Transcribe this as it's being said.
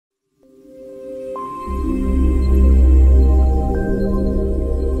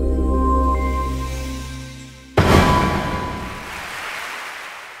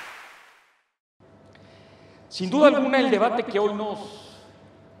Sin duda alguna, el debate que hoy nos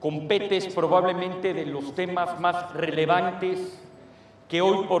compete es probablemente de los temas más relevantes que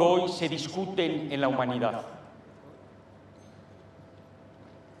hoy por hoy se discuten en la humanidad.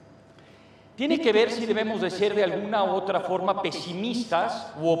 Tiene que ver si debemos de ser de alguna u otra forma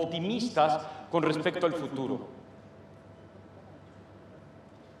pesimistas u optimistas con respecto al futuro.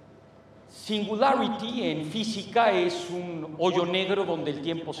 Singularity en física es un hoyo negro donde el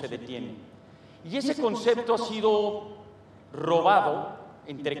tiempo se detiene. Y ese concepto ha sido robado,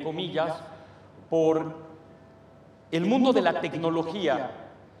 entre comillas, por el mundo de la tecnología,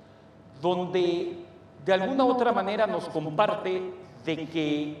 donde de alguna u otra manera nos comparte de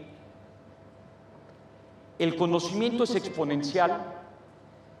que el conocimiento es exponencial,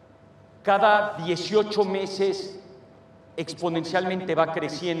 cada 18 meses exponencialmente va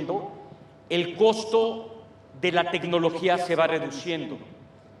creciendo, el costo de la tecnología se va reduciendo.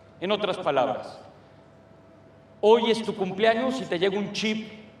 En otras palabras, hoy es tu cumpleaños y te llega un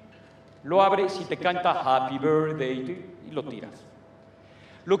chip, lo abres y te canta Happy Birthday y lo tiras.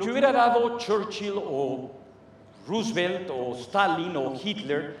 Lo que hubiera dado Churchill o Roosevelt o Stalin o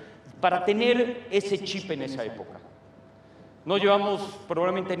Hitler para tener ese chip en esa época. No llevamos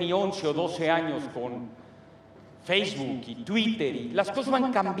probablemente ni 11 o 12 años con Facebook y Twitter y las cosas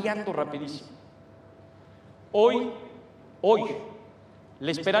van cambiando rapidísimo. Hoy, la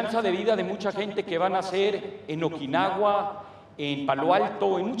esperanza de vida de mucha gente que va a nacer en Okinawa, en Palo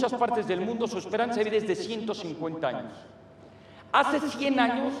Alto, en muchas partes del mundo, su esperanza de vida es de 150 años. Hace 100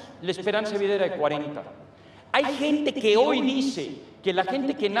 años, la esperanza de vida era de 40. Hay gente que hoy dice que la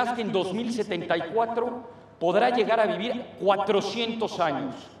gente que nazca en 2074 podrá llegar a vivir 400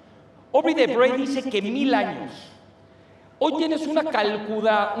 años. Aubrey de Grey dice que 1000 años. Hoy tienes una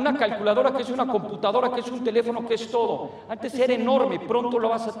calculadora que es una computadora, que es un teléfono, que es todo. Antes era enorme, pronto lo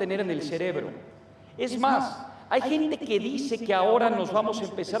vas a tener en el cerebro. Es más, hay gente que dice que ahora nos vamos a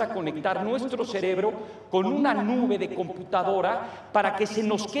empezar a conectar nuestro cerebro con una nube de computadora para que se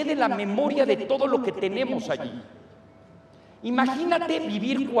nos quede la memoria de todo lo que tenemos allí. Imagínate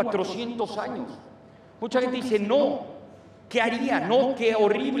vivir 400 años. Mucha gente dice, no, ¿qué haría? No, qué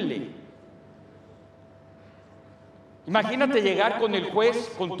horrible. Imagínate llegar con el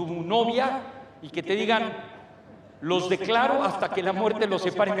juez, con tu novia, y que te digan, los declaro hasta que la muerte los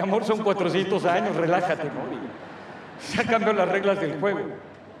separe. Mi amor, son 400 años, relájate, ¿no? Se han cambiado las reglas del juego.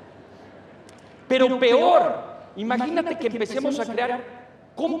 Pero peor, imagínate que empecemos a crear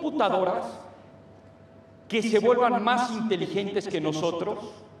computadoras que se vuelvan más inteligentes que nosotros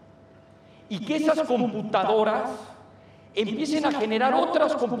y que esas computadoras empiecen a generar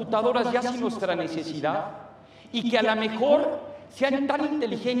otras computadoras ya sin nuestra necesidad y que a lo mejor sean tan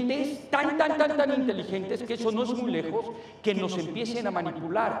inteligentes, tan inteligentes, que eso no es muy lejos, que nos empiecen a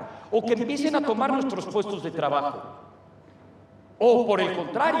manipular o que empiecen a tomar nuestros puestos de trabajo. O por el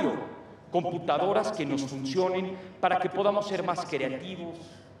contrario, computadoras que nos funcionen para que podamos ser más creativos,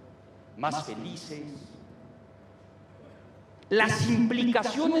 más felices. Las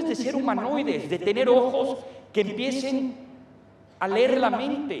implicaciones de ser humanoides, de tener ojos que empiecen a leer la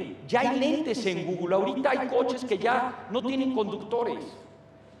mente. Ya hay lentes en Google, ahorita hay coches que ya no tienen conductores.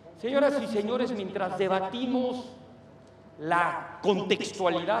 Señoras y señores, mientras debatimos la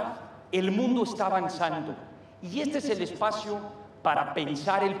contextualidad, el mundo está avanzando. Y este es el espacio para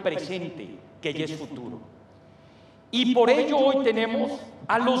pensar el presente, que ya es futuro. Y por ello hoy tenemos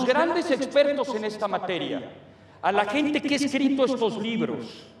a los grandes expertos en esta materia, a la gente que ha escrito estos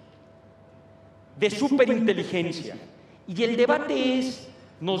libros de superinteligencia. Y el debate es,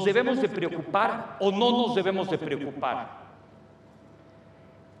 ¿nos debemos de preocupar o no nos debemos de preocupar?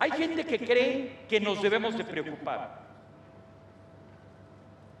 Hay gente que cree que nos debemos de preocupar.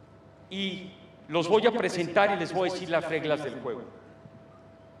 Y los voy a presentar y les voy a decir las reglas del juego.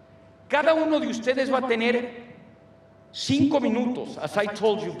 Cada uno de ustedes va a tener 5 minutos, as I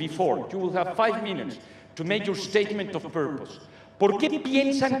told you before. You will have 5 minutes to make your statement of purpose. ¿Por qué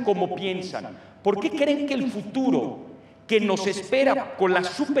piensan como piensan? ¿Por qué creen que el futuro que nos espera con la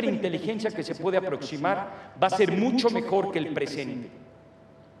superinteligencia que se puede aproximar va a ser mucho mejor que el presente?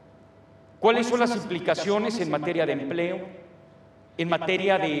 ¿Cuáles son las implicaciones en materia de empleo, en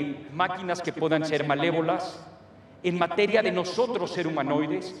materia de máquinas que puedan ser malévolas, en materia de nosotros ser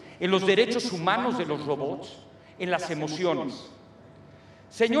humanoides, en los derechos humanos de los robots, en las emociones?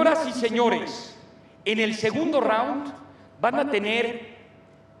 Señoras y señores, en el segundo round van a tener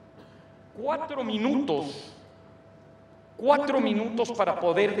 4 minutos para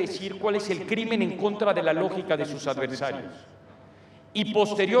poder decir cuál es el crimen en contra de la lógica de sus adversarios. Y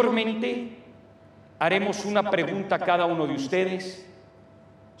posteriormente haremos una pregunta a cada uno de ustedes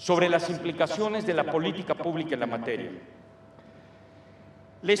sobre las implicaciones de la política pública en la materia.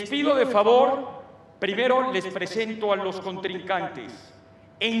 Les pido de favor, primero les presento a los contrincantes.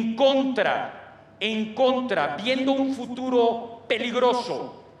 En contra, viendo un futuro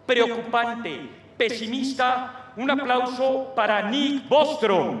peligroso, preocupante, pesimista, un aplauso para Nick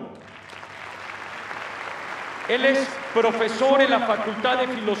Brosom. Él es profesor en la Facultad de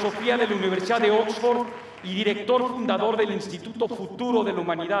Filosofía de la Universidad de Oxford y director fundador del Instituto Futuro de la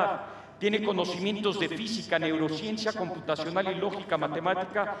Humanidad. Tiene conocimientos de física, neurociencia, computacional y lógica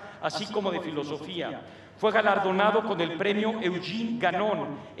matemática, así como de filosofía. Fue galardonado con el premio Eugene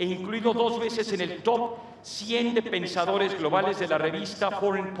Ganon e incluido 2 veces en el top 100 de pensadores globales de la revista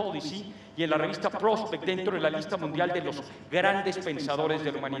Foreign Policy y en la revista Prospect dentro de la lista mundial de los grandes pensadores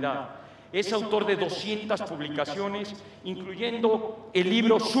de la humanidad. Es autor de 200 publicaciones, incluyendo el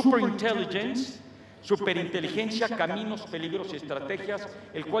libro Superinteligencia, Caminos, Peligros y Estrategias,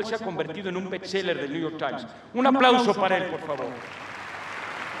 el cual se ha convertido en un bestseller del New York Times. Un aplauso para él, por favor.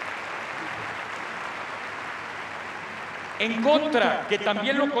 En contra, que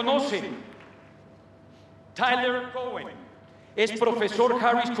también lo conocen, Tyler Cowen. Es profesor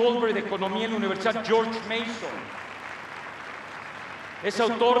Harris Colbert de Economía en la Universidad George Mason. Es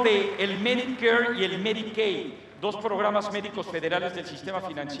autor de el Medicare y el Medicaid, 2 programas médicos federales del sistema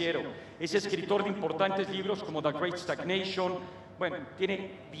financiero. Es escritor de importantes libros como The Great Stagnation. Bueno,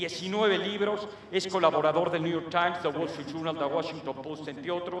 tiene 19 libros. Es colaborador del New York Times, The Wall Street Journal, The Washington Post, entre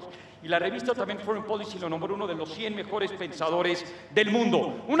otros. Y la revista también Foreign Policy lo nombró uno de los 100 mejores pensadores del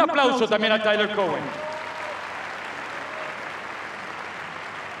mundo. Un aplauso también a Tyler Cowen.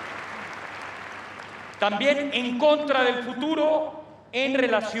 También en contra del futuro en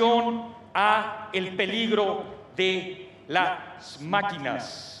relación a el peligro de las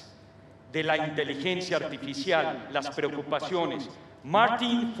máquinas, de la inteligencia artificial, las preocupaciones.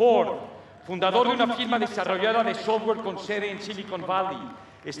 Martin Ford, fundador de una firma desarrolladora de software con sede en Silicon Valley,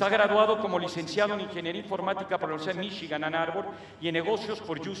 está graduado como licenciado en Ingeniería Informática por la Universidad de Michigan, Ann Arbor, y en negocios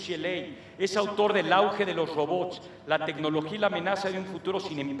por UCLA. Es autor del auge de los robots, la tecnología y la amenaza de un futuro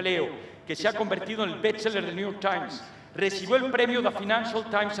sin empleo, que se ha convertido en el bestseller del New York Times. Recibió el premio The Financial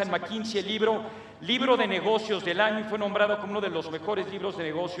Times and McKinsey, libro de negocios del año, y fue nombrado como uno de los mejores libros de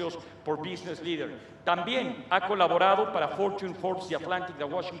negocios por Business Leader. También ha colaborado para Fortune, Forbes, The Atlantic, The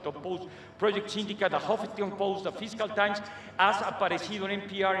Washington Post, Project Syndicate, The Huffington Post, The Fiscal Times. Has aparecido en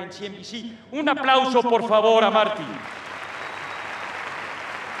NPR, en CNBC. Un aplauso, por favor, a Martin.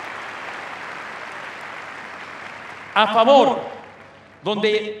 A favor,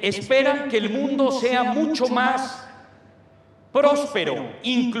 donde esperan que el mundo sea mucho más próspero,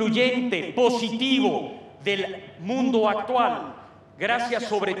 incluyente, positivo del mundo actual. Gracias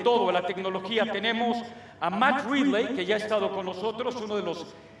sobre todo a la tecnología. Tenemos a Mat Ridley, que ya ha estado con nosotros, uno de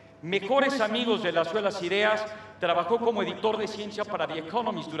los mejores amigos de las Suelas Ideas. Trabajó como editor de ciencia para The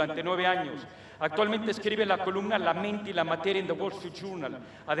Economist durante 9 años. Actualmente escribe la columna La mente y la materia en The Wall Street Journal,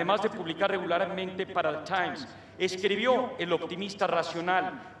 además de publicar regularmente para The Times. Escribió El optimista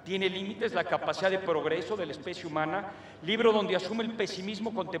racional, Tiene límites, la capacidad de progreso de la especie humana, libro donde asume el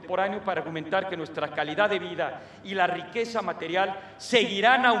pesimismo contemporáneo para argumentar que nuestra calidad de vida y la riqueza material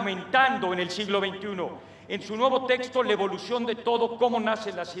seguirán aumentando en el siglo XXI. En su nuevo texto, La evolución de todo, cómo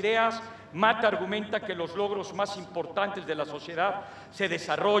nacen las ideas, Mat argumenta que los logros más importantes de la sociedad se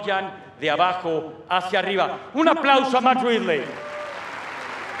desarrollan de abajo hacia arriba. Un aplauso a Mat Ridley.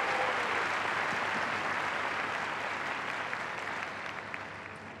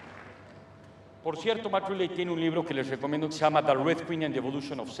 Por cierto, Mat Ridley tiene un libro que les recomiendo que se llama The Red Queen and the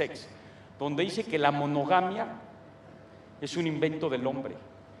Evolution of Sex, donde dice que la monogamia es un invento del hombre.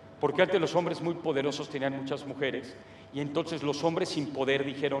 Porque antes los hombres muy poderosos tenían muchas mujeres y entonces los hombres sin poder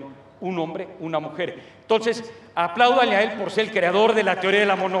dijeron un hombre, una mujer. Entonces, apláudanle a él por ser el creador de la teoría de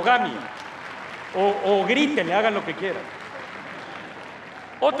la monogamia o grítenle, hagan lo que quieran.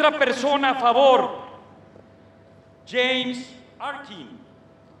 Otra persona a favor, James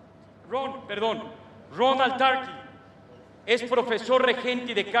Ronald Arkin. Es profesor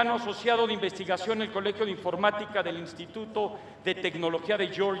regente y decano asociado de investigación en el Colegio de Informática del Instituto de Tecnología de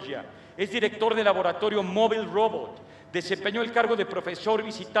Georgia. Es director del laboratorio Mobile Robot. Desempeñó el cargo de profesor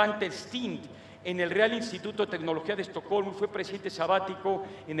visitante stint en el Real Instituto de Tecnología de Estocolmo. Fue presidente sabático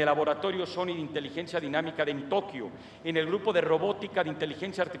en el laboratorio Sony de Inteligencia Dinámica en Tokio, en el grupo de robótica de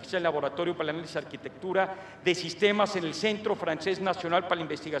inteligencia artificial en el laboratorio para el análisis de arquitectura de sistemas en el Centro Francés Nacional para la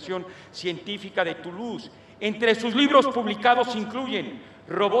Investigación Científica de Toulouse. Entre sus libros publicados incluyen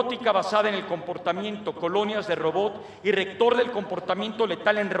Robótica basada en el comportamiento, colonias de robot y rector del comportamiento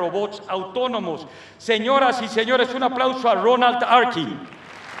letal en robots autónomos. Señoras y señores, un aplauso a Ronald Arkin.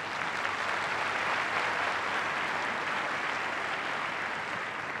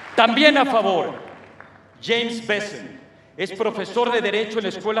 También a favor, James Bessen es profesor de Derecho en la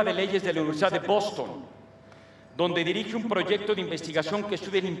Escuela de Leyes de la Universidad de Boston, donde dirige un proyecto de investigación que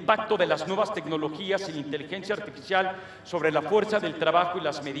estudia el impacto de las nuevas tecnologías y la inteligencia artificial sobre la fuerza del trabajo y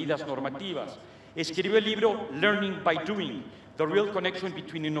las medidas normativas. Escribió el libro Learning by Doing, The Real Connection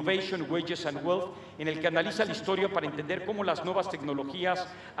Between Innovation, Wages and Wealth, en el que analiza la historia para entender cómo las nuevas tecnologías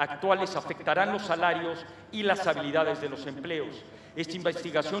actuales afectarán los salarios y las habilidades de los empleos. Esta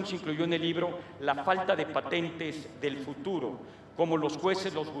investigación se incluyó en el libro La falta de patentes del futuro, cómo los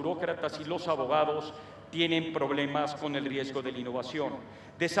jueces, los burócratas y los abogados tienen problemas con el riesgo de la innovación.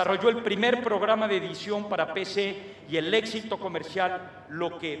 Desarrolló el primer programa de edición para PC y el éxito comercial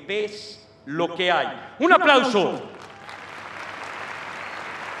Lo que ves, lo que hay. ¡Un aplauso!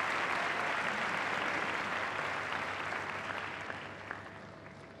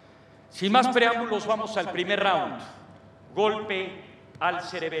 Sin más preámbulos, vamos al primer round. Golpe al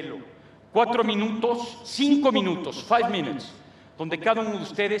cerebelo. 4 minutos, 5 minutos, 5 minutes, donde cada uno de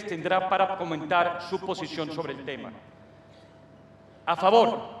ustedes tendrá para comentar su posición sobre el tema. A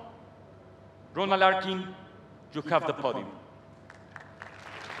favor, Ronald Arkin, you have the podium.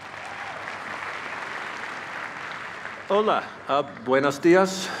 Hola, buenos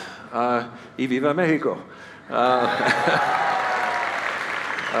días y viva México.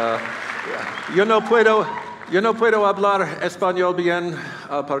 Yo no puedo hablar español bien,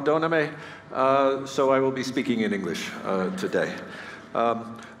 perdóname, so I will be speaking in English today.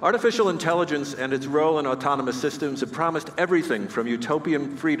 Artificial intelligence and its role in autonomous systems have promised everything from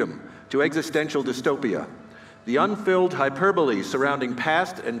utopian freedom to existential dystopia. The unfilled hyperbole surrounding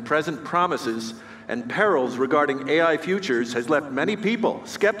past and present promises and perils regarding AI futures has left many people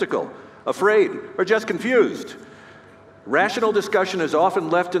skeptical, afraid, or just confused. Rational discussion is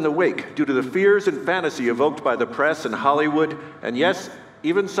often left in the wake due to the fears and fantasy evoked by the press and Hollywood, and yes,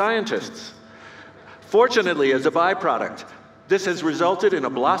 even scientists. Fortunately, as a byproduct, this has resulted in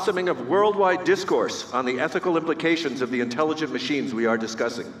a blossoming of worldwide discourse on the ethical implications of the intelligent machines we are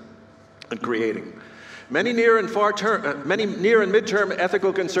discussing and creating. Many near and mid-term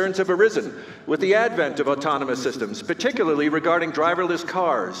ethical concerns have arisen with the advent of autonomous systems, particularly regarding driverless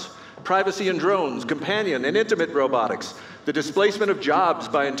cars, privacy in drones, companion and intimate robotics, the displacement of jobs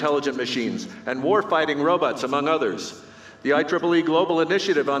by intelligent machines, and war-fighting robots, among others. The IEEE Global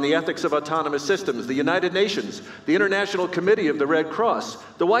Initiative on the Ethics of Autonomous Systems, the United Nations, the International Committee of the Red Cross,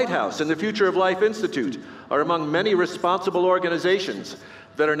 the White House, and the Future of Life Institute are among many responsible organizations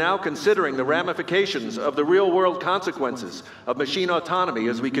that are now considering the ramifications of the real-world consequences of machine autonomy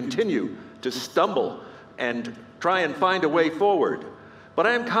as we continue to stumble and try and find a way forward. But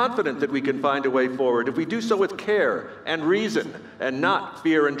I am confident that we can find a way forward if we do so with care and reason and not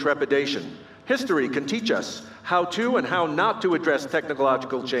fear and trepidation. History can teach us how to and how not to address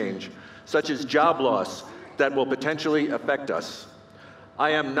technological change, such as job loss that will potentially affect us. I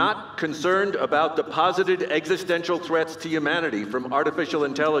am not concerned about the posited existential threats to humanity from artificial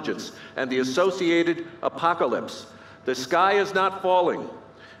intelligence and the associated apocalypse. The sky is not falling.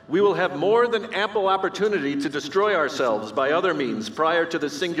 We will have more than ample opportunity to destroy ourselves by other means prior to the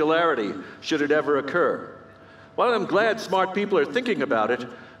singularity, should it ever occur. While I'm glad smart people are thinking about it,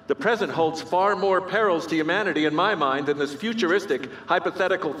 the present holds far more perils to humanity in my mind than this futuristic,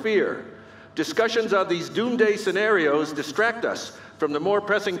 hypothetical fear. Discussions on these doomsday scenarios distract us from the more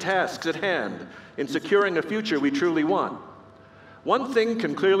pressing tasks at hand in securing a future we truly want. One thing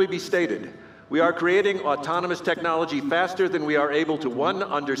can clearly be stated. We are creating autonomous technology faster than we are able to, 1,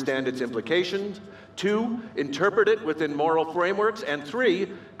 understand its implications, 2, interpret it within moral frameworks, and 3,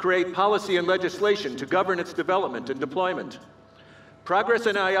 create policy and legislation to govern its development and deployment. Progress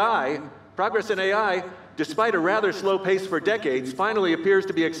in AI, despite a rather slow pace for decades, finally appears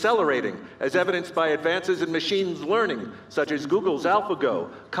to be accelerating, as evidenced by advances in machine learning, such as Google's AlphaGo,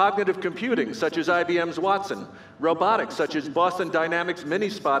 cognitive computing, such as IBM's Watson, robotics, such as Boston Dynamics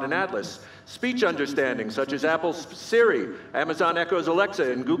Minispot and Atlas, speech understanding, such as Apple's Siri, Amazon Echo's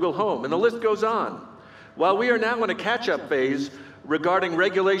Alexa, and Google Home, and the list goes on. While we are now in a catch-up phase regarding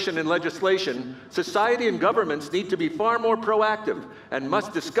regulation and legislation, society and governments need to be far more proactive and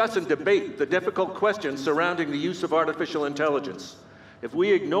must discuss and debate the difficult questions surrounding the use of artificial intelligence. If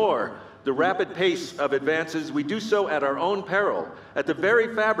we ignore the rapid pace of advances, we do so at our own peril, as the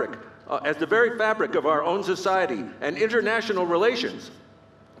very fabric of our own society and international relations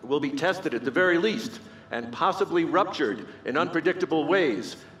will be tested at the very least and possibly ruptured in unpredictable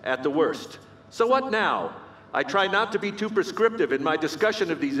ways at the worst. So what now? I try not to be too prescriptive in my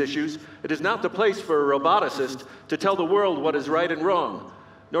discussion of these issues. It is not the place for a roboticist to tell the world what is right and wrong,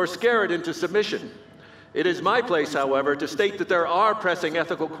 nor scare it into submission. It is my place, however, to state that there are pressing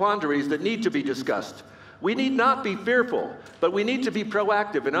ethical quandaries that need to be discussed. We need not be fearful, but we need to be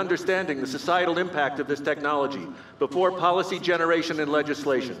proactive in understanding the societal impact of this technology before policy generation and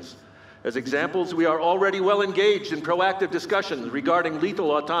legislations. As examples, we are already well engaged in proactive discussions regarding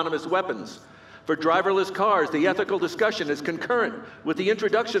lethal autonomous weapons. For driverless cars, the ethical discussion is concurrent with the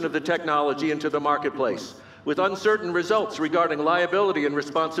introduction of the technology into the marketplace, with uncertain results regarding liability and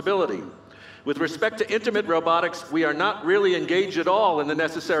responsibility. With respect to intimate robotics, we are not really engaged at all in the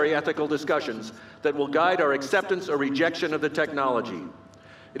necessary ethical discussions that will guide our acceptance or rejection of the technology.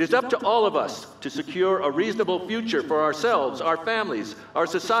 It is up to all of us to secure a reasonable future for ourselves, our families, our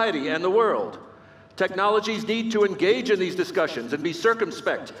society, and the world. Technologies need to engage in these discussions and be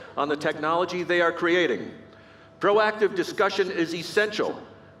circumspect on the technology they are creating. Proactive discussion is essential,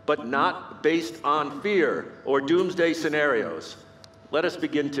 but not based on fear or doomsday scenarios. Let us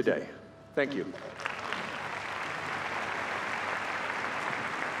begin today. Thank you.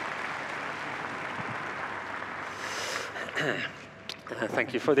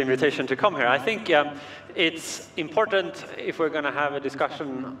 Thank you for the invitation to come here. I think it's important, if we're going to have a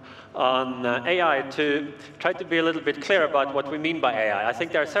discussion on AI, to try to be a little bit clear about what we mean by AI. I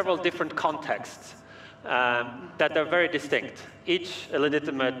think there are several different contexts that are very distinct, each a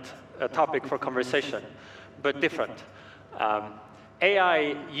legitimate topic for conversation, but different.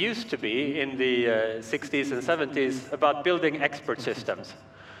 AI used to be, in the 60s and 70s, about building expert systems.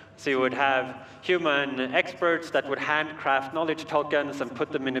 So you would have human experts that would handcraft knowledge tokens and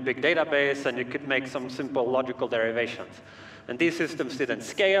put them in a big database, and you could make some simple logical derivations. And these systems didn't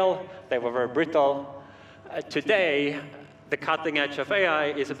scale. They were very brittle. Today, the cutting edge of AI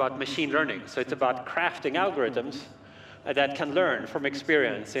is about machine learning. So it's about crafting algorithms that can learn from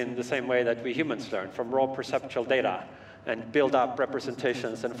experience in the same way that we humans learn, from raw perceptual data, and build up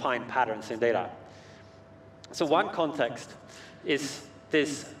representations and find patterns in data. So one context is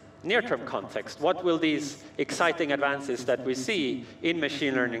this near-term context. What will these exciting advances that we see in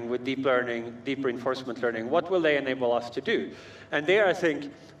machine learning with deep learning, deep reinforcement learning, what will they enable us to do? And there, I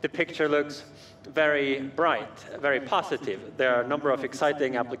think, the picture looks very bright, very positive. There are a number of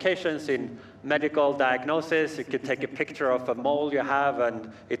exciting applications in medical diagnosis. You could take a picture of a mole you have,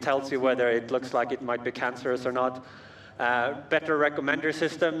 and it tells you whether it looks like it might be cancerous or not. Better recommender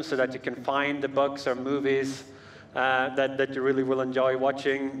systems so that you can find the books or movies that you really will enjoy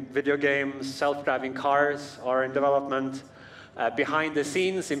watching. Video games, self-driving cars are in development. Behind the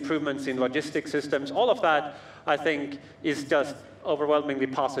scenes, improvements in logistic systems. All of that, I think, is just overwhelmingly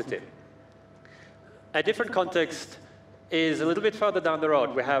positive. A different context is a little bit further down the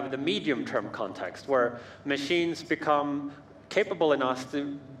road. We have the medium-term context, where machines become capable enough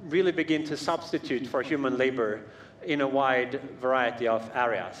to really begin to substitute for human labor in a wide variety of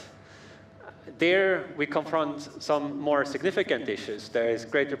areas. There, we confront some more significant issues. There is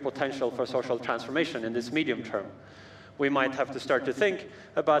greater potential for social transformation in this medium term. We might have to start to think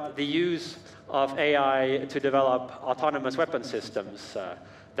about the use of AI to develop autonomous weapon systems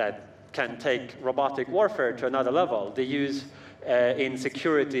that can take robotic warfare to another level. The use in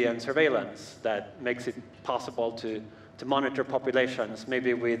security and surveillance that makes it possible to monitor populations,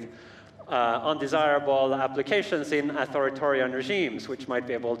 maybe with undesirable applications in authoritarian regimes, which might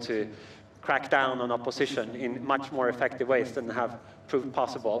be able to crack down on opposition in much more effective ways than have proved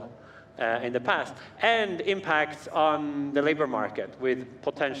possible in the past, and impacts on the labor market with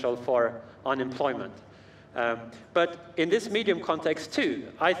potential for unemployment. But in this medium context too,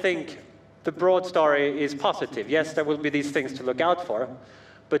 I think the broad story is positive. Yes, there will be these things to look out for,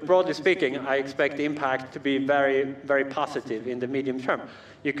 but broadly speaking, I expect the impact to be very, very positive in the medium term.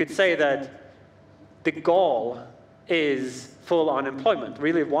 You could say that the goal is full unemployment.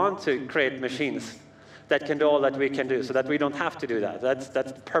 Really want to create machines that can do all that we can do, so that we don't have to do that. That's the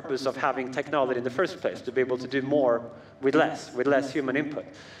purpose of having technology in the first place, to be able to do more with less human input.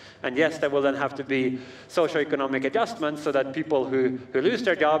 And yes, there will then have to be socioeconomic adjustments so that people who lose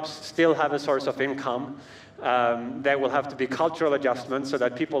their jobs still have a source of income. There will have to be cultural adjustments so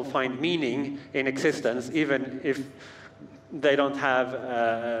that people find meaning in existence, even if they don't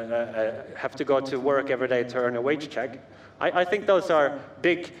have to go to work every day to earn a wage check. I think those are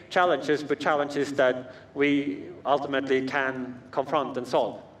big challenges, but challenges that we ultimately can confront and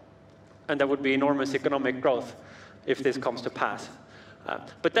solve. And there would be enormous economic growth if this comes to pass.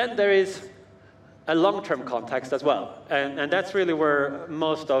 But then there is a long-term context as well. And that's really where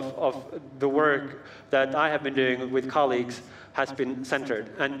most of the work that I have been doing with colleagues has been centered.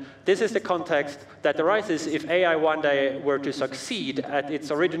 And this is the context that arises if AI one day were to succeed at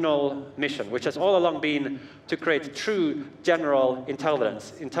its original mission, which has all along been to create true general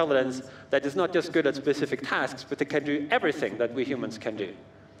intelligence, intelligence that is not just good at specific tasks, but that can do everything that we humans can do.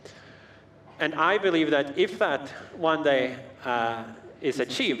 And I believe that if that one day is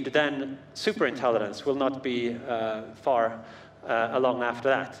achieved, then superintelligence will not be far along after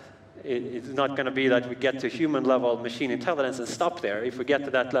that. It's not going to be that we get to human-level machine intelligence and stop there. If we get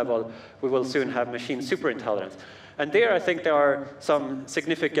to that level, we will soon have machine superintelligence. And there, I think there are some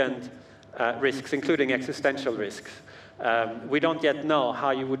significant risks, including existential risks. We don't yet know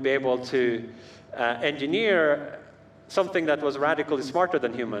how you would be able to engineer something that was radically smarter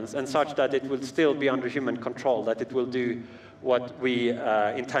than humans, and such that it will still be under human control, that it will do what we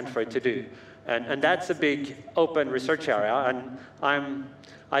intend for it to do. And that's a big open research area, and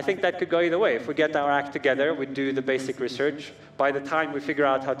I think that could go either way. If we get our act together, we do the basic research, by the time we figure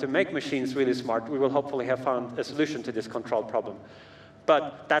out how to make machines really smart, we will hopefully have found a solution to this control problem.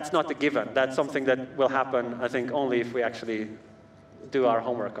 But that's not a given. That's something that will happen, I think, only if we actually do our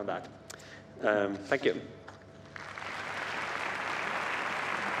homework on that. Thank you.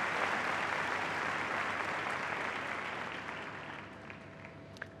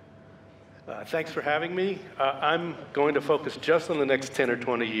 Thanks for having me. I'm going to focus just on the next 10 or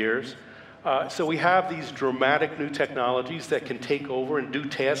 20 years. So we have these dramatic new technologies that can take over and do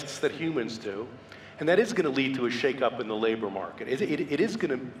tasks that humans do. And that is going to lead to a shakeup in the labor market. It is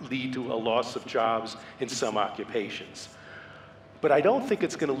going to lead to a loss of jobs in some occupations. But I don't think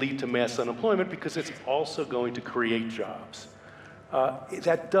it's going to lead to mass unemployment, because it's also going to create jobs.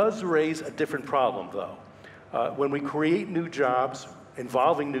 That does raise a different problem, though. When we create new jobs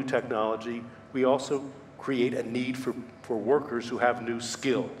involving new technology, we also create a need for workers who have new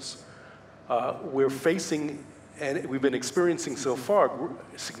skills. We're facing, and we've been experiencing so far,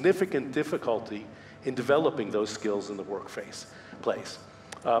 significant difficulty in developing those skills in the workplace.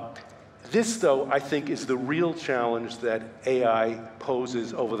 This, though, I think is the real challenge that AI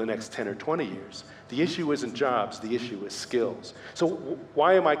poses over the next 10 or 20 years. The issue isn't jobs, the issue is skills. So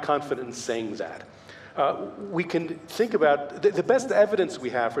why am I confident in saying that? We can think about, the best evidence we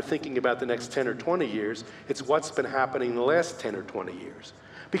have for thinking about the next 10 or 20 years, it's what's been happening in the last 10 or 20 years.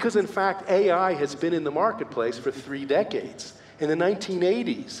 Because in fact, AI has been in the marketplace for 3 decades. In the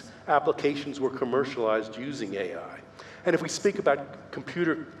 1980s, applications were commercialized using AI. And if we speak about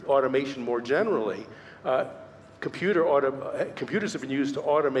computer automation more generally, computers have been used to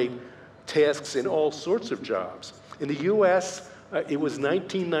automate tasks in all sorts of jobs. In the US, it was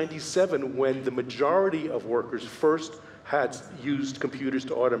 1997 when the majority of workers first had used computers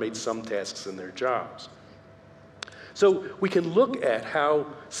to automate some tasks in their jobs. So we can look at how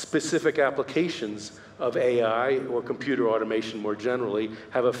specific applications of AI or computer automation more generally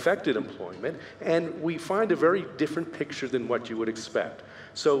have affected employment, and we find a very different picture than what you would expect.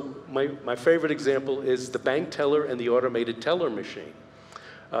 So my favorite example is the bank teller and the automated teller machine.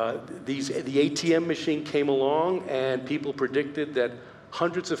 The ATM machine came along, and people predicted that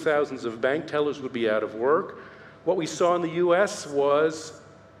hundreds of thousands of bank tellers would be out of work. What we saw in the US was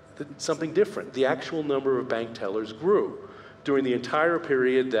something different. The actual number of bank tellers grew during the entire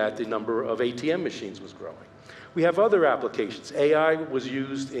period that the number of ATM machines was growing. We have other applications. AI was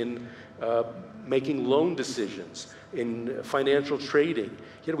used in making loan decisions, in financial trading.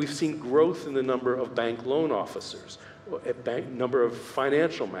 Yet we've seen growth in the number of bank loan officers, number of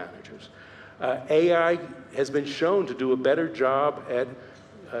financial managers. AI has been shown to do a better job at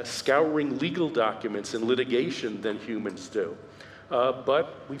scouring legal documents and litigation than humans do.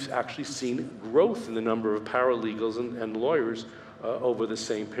 But we've actually seen growth in the number of paralegals and lawyers over the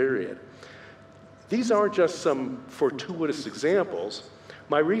same period. These aren't just some fortuitous examples.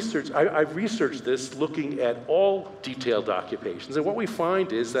 I've researched this looking at all detailed occupations, and what we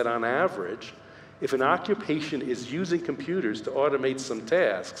find is that on average, if an occupation is using computers to automate some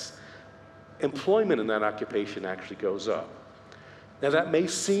tasks, employment in that occupation actually goes up. Now that may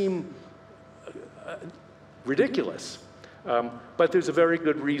seem ridiculous, but there's a very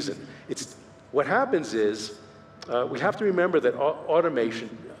good reason. What happens is, we have to remember that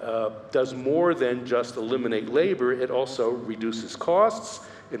automation does more than just eliminate labor. It also reduces costs,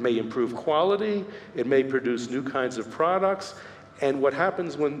 it may improve quality, it may produce new kinds of products, and what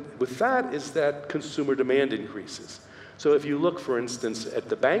happens with that is that consumer demand increases. So if you look, for instance, at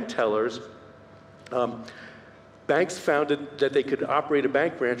the bank tellers, banks found that they could operate a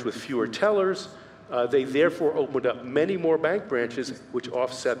bank branch with fewer tellers, They therefore opened up many more bank branches, which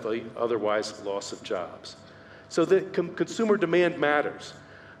offset the otherwise loss of jobs. So the consumer demand matters.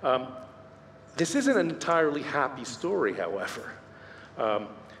 This isn't an entirely happy story, however.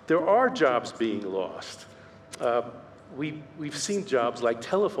 There are jobs being lost. We've seen jobs like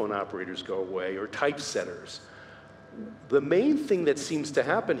telephone operators go away or typesetters. The main thing that seems to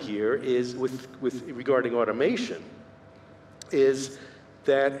happen here is, regarding automation, is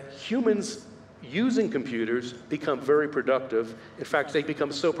that humans using computers become very productive. In fact, they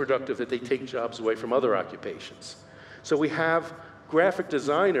become so productive that they take jobs away from other occupations. So we have graphic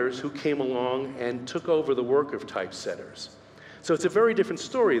designers who came along and took over the work of typesetters. So it's a very different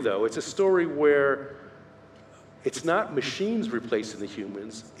story, though. It's a story where it's not machines replacing the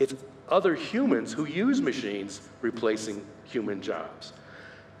humans, it's other humans who use machines replacing human jobs.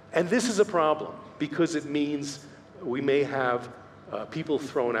 And this is a problem, because it means we may have people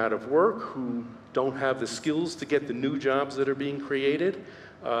thrown out of work who don't have the skills to get the new jobs that are being created.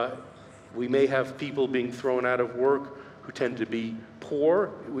 We may have people being thrown out of work who tend to be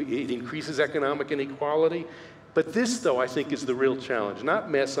poor. It increases economic inequality. But this, though, I think is the real challenge. Not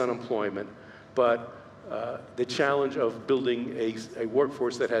mass unemployment, but the challenge of building a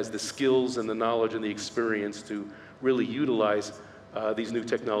workforce that has the skills and the knowledge and the experience to really utilize these new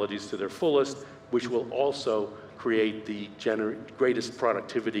technologies to their fullest, which will also create the greatest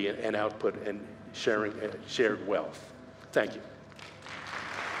productivity and output and shared wealth. Thank you.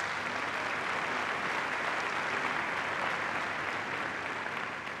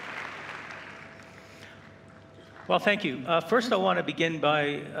 Well, thank you. First, I want to begin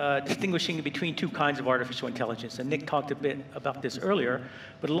by distinguishing between two kinds of artificial intelligence. And Nick talked a bit about this earlier,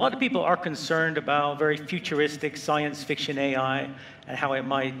 but a lot of people are concerned about very futuristic science fiction AI and how it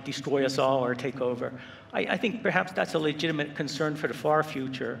might destroy us all or take over. I think perhaps that's a legitimate concern for the far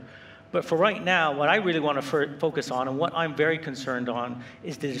future. But for right now, what I really want to focus on and what I'm very concerned on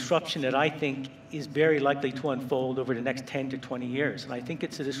is the disruption that I think is very likely to unfold over the next 10 to 20 years. And I think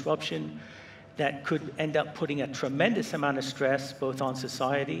it's a disruption that could end up putting a tremendous amount of stress both on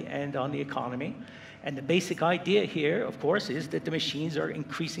society and on the economy. And the basic idea here, of course, is that the machines are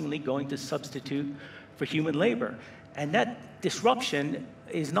increasingly going to substitute for human labor. And that disruption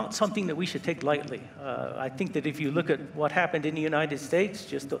is not something that we should take lightly. I think that if you look at what happened in the United States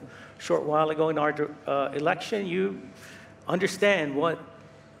just a short while ago in our election, you understand what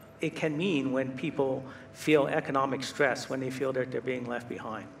it can mean when people feel economic stress, when they feel that they're being left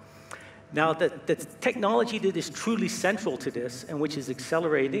behind. Now, the technology that is truly central to this and which is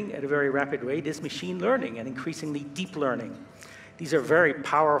accelerating at a very rapid rate is machine learning and increasingly deep learning. These are very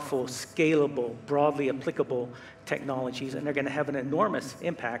powerful, scalable, broadly applicable technologies, and they're going to have an enormous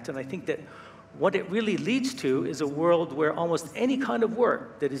impact. And I think that what it really leads to is a world where almost any kind of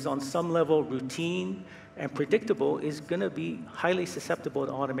work that is on some level routine and predictable is going to be highly susceptible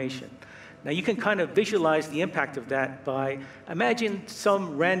to automation. Now, you can kind of visualize the impact of that by imagine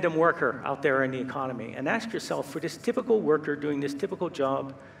some random worker out there in the economy and ask yourself, for this typical worker doing this typical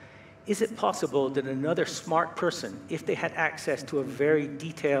job, is it possible that another smart person, if they had access to a very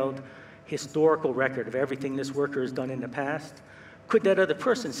detailed historical record of everything this worker has done in the past, could that other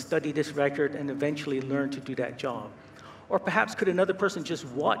person study this record and eventually learn to do that job? Or perhaps could another person just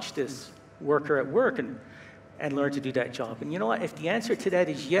watch this worker at work and learn to do that job? And you know what? If the answer to that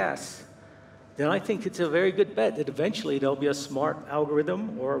is yes, then I think it's a very good bet that eventually there'll be a smart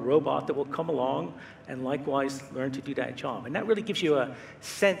algorithm or a robot that will come along and likewise learn to do that job. And that really gives you a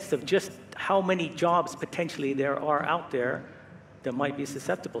sense of just how many jobs potentially there are out there that might be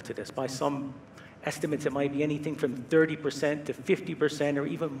susceptible to this. By some estimates, it might be anything from 30% to 50% or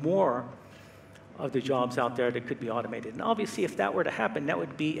even more of the jobs out there that could be automated. And obviously, if that were to happen, that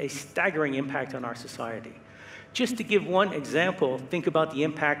would be a staggering impact on our society. Just to give one example, think about the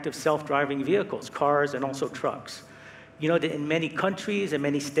impact of self-driving vehicles, cars, and also trucks. You know that in many countries and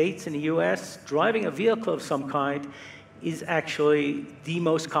many states in the US, driving a vehicle of some kind is actually the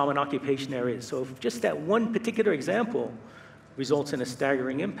most common occupation there is. So if just that one particular example results in a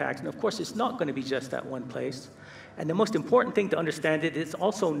staggering impact, and of course it's not going to be just that one place. And the most important thing to understand is it's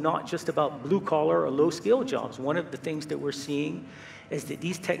also not just about blue-collar or low-skill jobs. One of the things that we're seeing is that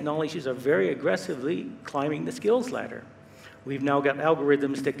these technologies are very aggressively climbing the skills ladder. We've now got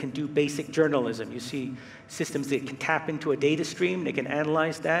algorithms that can do basic journalism. You see systems that can tap into a data stream, they can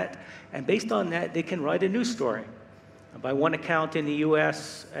analyze that, and based on that, they can write a news story. And by one account in the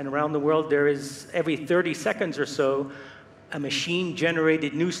US and around the world, there is every 30 seconds or so a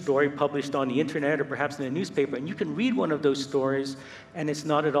machine-generated news story published on the internet or perhaps in a newspaper, and you can read one of those stories, and it's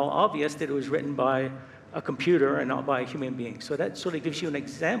not at all obvious that it was written by a computer and not by a human being. So that sort of gives you an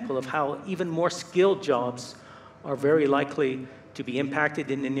example of how even more skilled jobs are very likely to be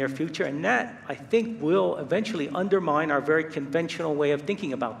impacted in the near future. And that, I think, will eventually undermine our very conventional way of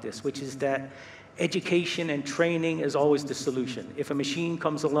thinking about this, which is that education and training is always the solution. If a machine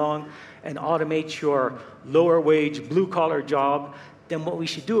comes along and automates your lower wage, blue collar job, then what we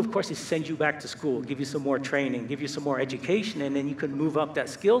should do, of course, is send you back to school, give you some more training, give you some more education, and then you can move up that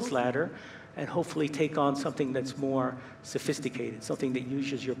skills ladder and hopefully take on something that's more sophisticated, something that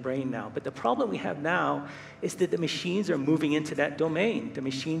uses your brain now. But the problem we have now is that the machines are moving into that domain. The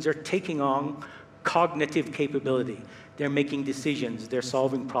machines are taking on cognitive capability. They're making decisions, they're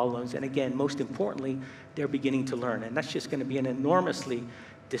solving problems, and again, most importantly, they're beginning to learn. And that's just going to be an enormously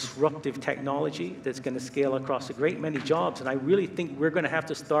disruptive technology that's going to scale across a great many jobs. And I really think we're going to have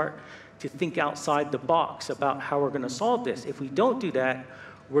to start to think outside the box about how we're going to solve this. If we don't do that,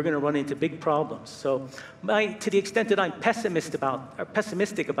 we're going to run into big problems. So to the extent that I'm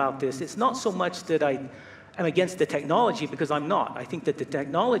pessimistic about this, it's not so much that I am against the technology, because I'm not. I think that the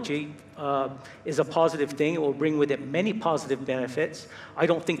technology is a positive thing. It will bring with it many positive benefits. I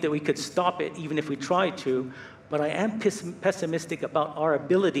don't think that we could stop it even if we tried to. But I am pessimistic about our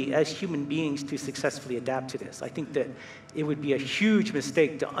ability as human beings to successfully adapt to this. I think that it would be a huge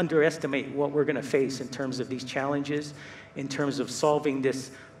mistake to underestimate what we're going to face in terms of these challenges, in terms of solving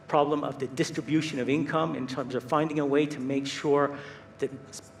this problem of the distribution of income, in terms of finding a way to make sure that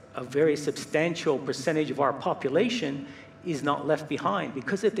a very substantial percentage of our population is not left behind.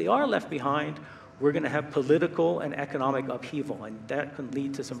 Because if they are left behind, we're going to have political and economic upheaval, and that can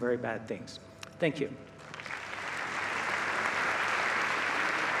lead to some very bad things. Thank you.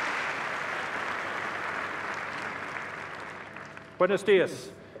 Buenos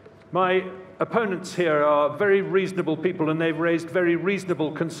dias. My opponents here are very reasonable people, and they've raised very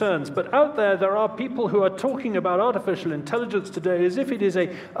reasonable concerns. But out there are people who are talking about artificial intelligence today as if it is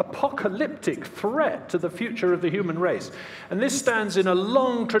an apocalyptic threat to the future of the human race. And this stands in a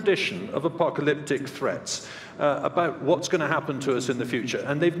long tradition of apocalyptic threats about what's going to happen to us in the future.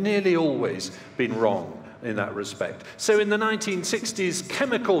 And they've nearly always been wrong in that respect. So in the 1960s,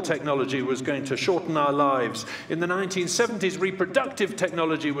 chemical technology was going to shorten our lives. In the 1970s, reproductive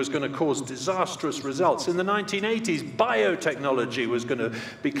technology was going to cause disastrous results. In the 1980s, biotechnology was going to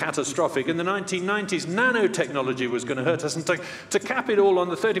be catastrophic. In the 1990s, nanotechnology was going to hurt us. And to cap it all, on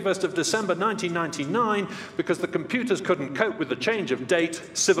the 31st of December 1999, because the computers couldn't cope with the change of date,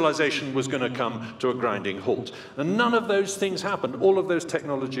 civilization was going to come to a grinding halt. And none of those things happened. All of those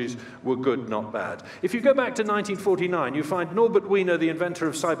technologies were good, not bad. If you go back to 1949, you find Norbert Wiener, the inventor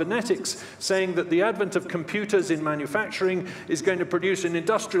of cybernetics, saying that the advent of computers in manufacturing is going to produce an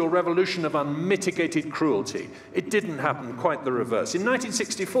industrial revolution of unmitigated cruelty. It didn't happen, quite the reverse. In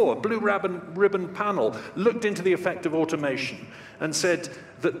 1964, Blue Ribbon Panel looked into the effect of automation and said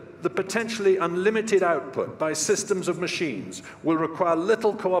that the potentially unlimited output by systems of machines will require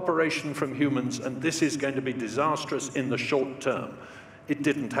little cooperation from humans, and this is going to be disastrous in the short term. It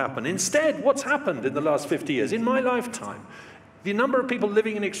didn't happen. Instead, what's happened in the last 50 years? In my lifetime, the number of people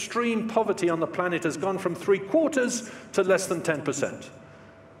living in extreme poverty on the planet has gone from 3/4 to less than 10%.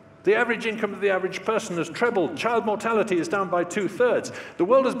 The average income of the average person has trebled. Child mortality is down by 2/3. The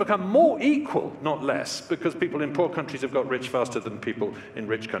world has become more equal, not less, because people in poor countries have got rich faster than people in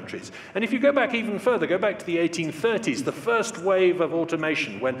rich countries. And if you go back even further, go back to the 1830s, the first wave of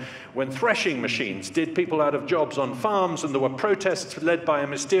automation, when threshing machines did people out of jobs on farms, and there were protests led by a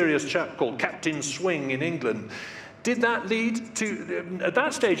mysterious chap called Captain Swing in England. Did that lead to, at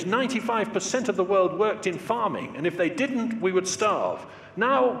that stage, 95% of the world worked in farming, and if they didn't, we would starve.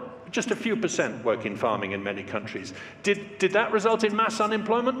 Now, just a few percent work in farming in many countries. Did that result in mass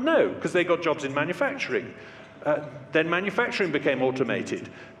unemployment? No, because they got jobs in manufacturing. Then manufacturing became automated.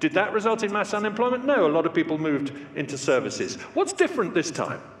 Did that result in mass unemployment? No, a lot of people moved into services. What's different this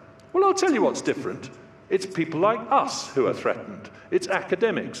time? Well, I'll tell you what's different. It's people like us who are threatened. It's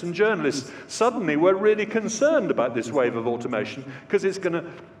academics and journalists. Suddenly, we're really concerned about this wave of automation because it's going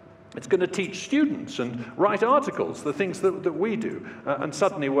to teach students and write articles, the things that we do, and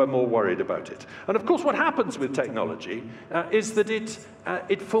suddenly we're more worried about it. And of course, what happens with technology is that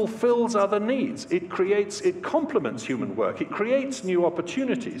it fulfills other needs. It complements human work. It creates new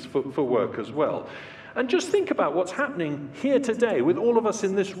opportunities for work as well. And just think about what's happening here today with all of us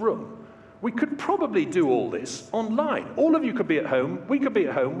in this room. We could probably do all this online. All of you could be at home, we could be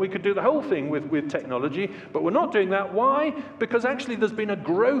at home, we could do the whole thing with technology, but we're not doing that. Why? Because actually there's been a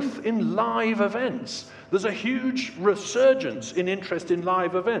growth in live events. There's a huge resurgence in interest in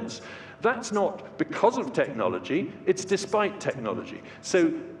live events. That's not because of technology, it's despite technology.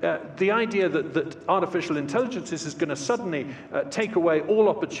 So the idea that artificial intelligence is going to suddenly take away all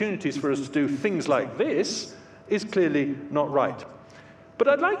opportunities for us to do things like this is clearly not right. But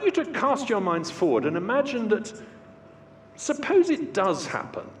I'd like you to cast your minds forward and imagine that, suppose it does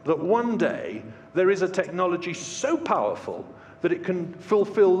happen, that one day there is a technology so powerful that it can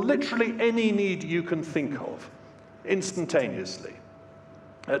fulfill literally any need you can think of, instantaneously,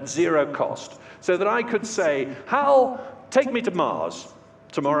 at zero cost. So that I could say, Hal, take me to Mars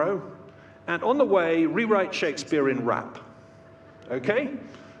tomorrow, and on the way, rewrite Shakespeare in rap. Okay?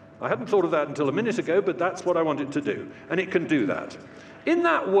 I hadn't thought of that until a minute ago, but that's what I wanted to do. And it can do that. In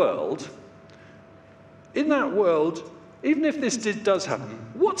that world, even if this does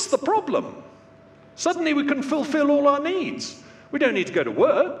happen, what's the problem? Suddenly we can fulfill all our needs. We don't need to go to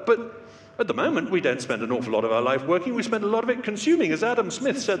work, but at the moment we don't spend an awful lot of our life working. We spend a lot of it consuming. As Adam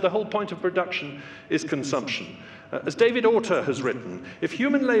Smith said, the whole point of production is consumption. As David Autor has written, if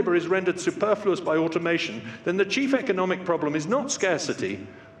human labor is rendered superfluous by automation, then the chief economic problem is not scarcity,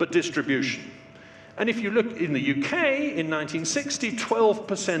 but distribution. And if you look in the UK, in 1960,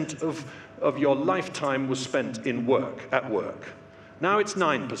 12% of your lifetime was spent at work. Now it's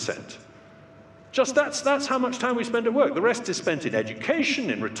 9%. Just that's how much time we spend at work. The rest is spent in education,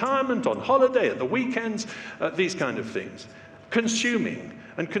 in retirement, on holiday, at the weekends, these kind of things. Consuming.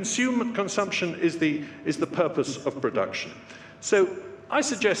 And consumption is the purpose of production. So I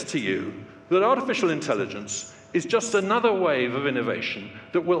suggest to you that artificial intelligence is just another wave of innovation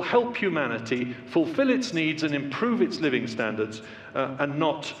that will help humanity fulfill its needs and improve its living standards, and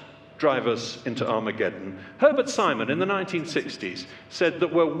not drive us into Armageddon. Herbert Simon in the 1960s said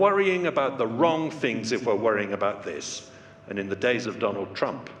that we're worrying about the wrong things if we're worrying about this. And in the days of Donald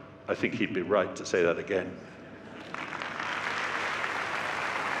Trump, I think he'd be right to say that again.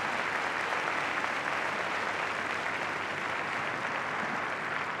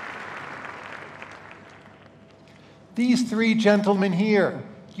 These three gentlemen here,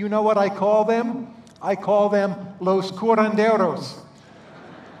 you know what I call them? I call them los curanderos.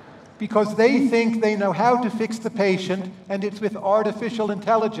 Because they think they know how to fix the patient, and it's with artificial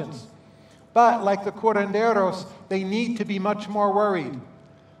intelligence. But like the curanderos, they need to be much more worried.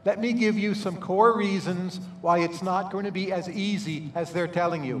 Let me give you some core reasons why it's not going to be as easy as they're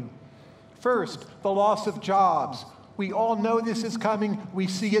telling you. First, the loss of jobs. We all know this is coming. We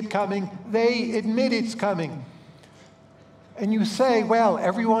see it coming. They admit it's coming. And you say, well,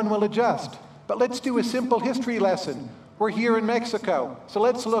 everyone will adjust. But let's do a simple history lesson. We're here in Mexico, so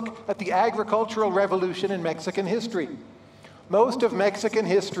let's look at the agricultural revolution in Mexican history. Most of Mexican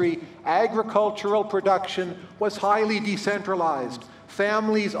history, agricultural production was highly decentralized.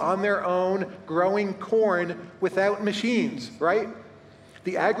 Families on their own growing corn without machines, right?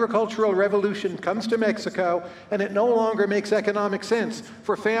 The agricultural revolution comes to Mexico, and it no longer makes economic sense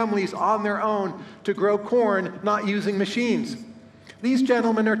for families on their own to grow corn not using machines. These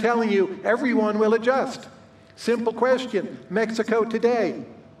gentlemen are telling you everyone will adjust. Simple question, Mexico today.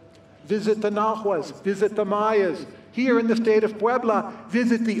 Visit the Nahuas, visit the Mayas. Here in the state of Puebla,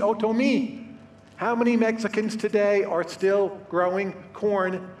 visit the Otomi. How many Mexicans today are still growing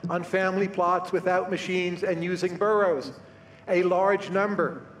corn on family plots without machines and using burros? A large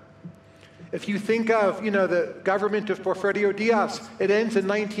number. If you think of, the government of Porfirio Diaz, it ends in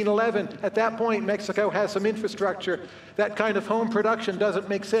 1911. At that point, Mexico has some infrastructure. That kind of home production doesn't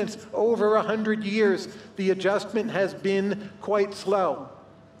make sense. Over 100 years, the adjustment has been quite slow.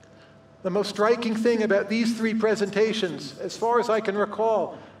 The most striking thing about these three presentations, as far as I can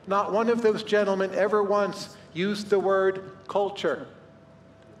recall, not one of those gentlemen ever once used the word culture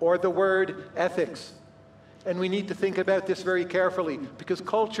or the word ethics. And we need to think about this very carefully, because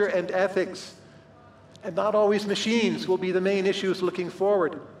culture and ethics, and not always machines, will be the main issues looking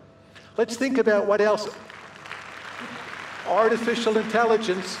forward. Let's think about what else artificial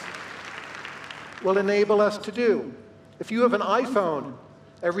intelligence will enable us to do. If you have an iPhone,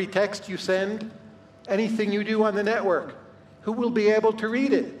 every text you send, anything you do on the network, who will be able to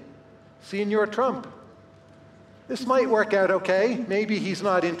read it? Senor Trump. This might work out okay. Maybe he's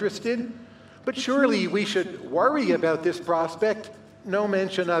not interested. But surely we should worry about this prospect. No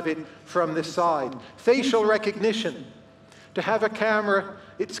mention of it from this side. Facial recognition. To have a camera,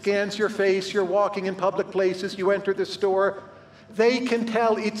 it scans your face, you're walking in public places, you enter the store. They can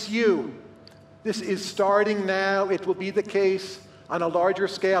tell it's you. This is starting now. It will be the case on a larger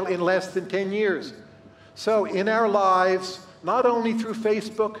scale in less than 10 years. So in our lives, not only through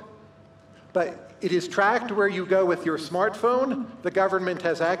Facebook, But it is tracked where you go with your smartphone. The government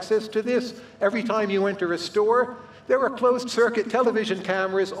has access to this. Every time you enter a store, there are closed-circuit television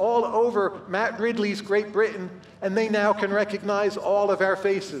cameras all over Mat Ridley's Great Britain, and they now can recognize all of our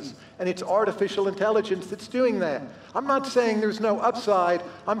faces. And it's artificial intelligence that's doing that. I'm not saying there's no upside.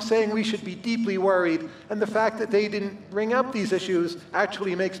 I'm saying we should be deeply worried, and the fact that they didn't bring up these issues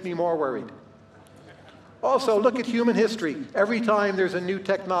actually makes me more worried. Also, look at human history. Every time there's a new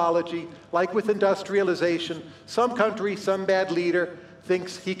technology, like with industrialization, some country, some bad leader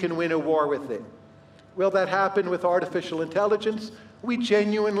thinks he can win a war with it. Will that happen with artificial intelligence? We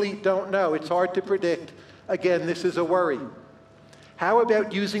genuinely don't know. It's hard to predict. Again, this is a worry. How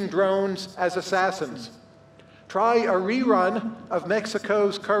about using drones as assassins? Try a rerun of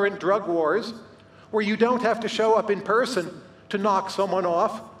Mexico's current drug wars, where you don't have to show up in person to knock someone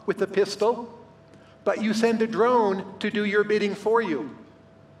off with a pistol, but you send a drone to do your bidding for you.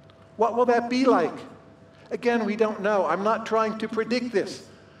 What will that be like? Again, we don't know. I'm not trying to predict this.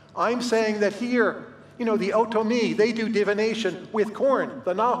 I'm saying that here, you know, the Otomi, they do divination with corn.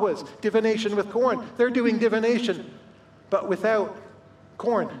 The Nahuas, divination with corn. They're doing divination, but without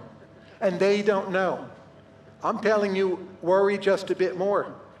corn. And they don't know. I'm telling you, worry just a bit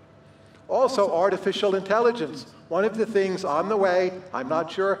more. Also, artificial intelligence. One of the things on the way, I'm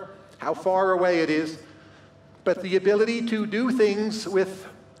not sure how far away it is, but the ability to do things with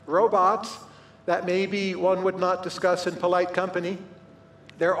robots that maybe one would not discuss in polite company.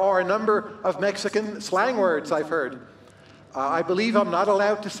 There are a number of Mexican slang words I've heard. I believe I'm not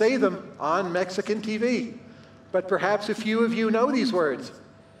allowed to say them on Mexican TV, but perhaps a few of you know these words.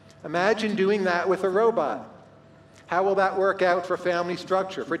 Imagine doing that with a robot. How will that work out for family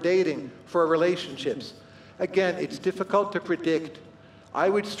structure, for dating, for relationships? Again, it's difficult to predict. I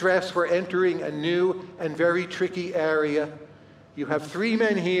would stress we're entering a new and very tricky area. You have three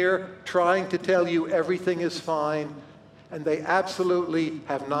men here trying to tell you everything is fine, and they absolutely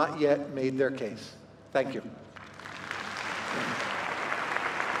have not yet made their case. Thank you.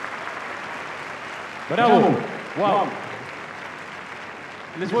 Bravo. Wow.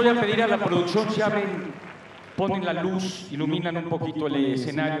 Les voy a pedir a la producción si abren, ponen la luz, iluminan un poquito el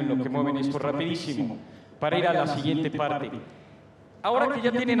escenario en lo que mueven esto rapidísimo, para ir a la siguiente parte. Ahora que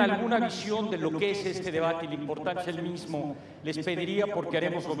ya tienen alguna visión de lo que es este debate y la importancia del mismo, les pediría, porque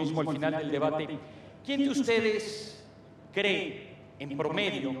haremos lo mismo al final del debate, ¿quién de ustedes cree, en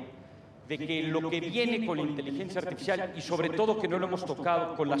promedio, de que lo que viene con la inteligencia artificial, y sobre todo que no lo hemos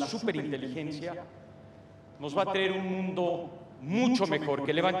tocado, con la superinteligencia, nos va a traer un mundo mucho mejor?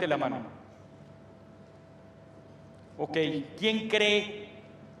 Que levante la mano. Ok, ¿quién cree,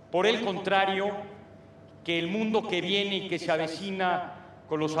 por el contrario, que el mundo que viene y que se avecina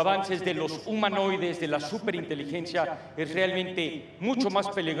con los avances de los humanoides, de la superinteligencia, es realmente mucho más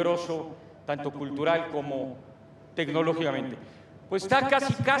peligroso, tanto cultural como tecnológicamente? Pues está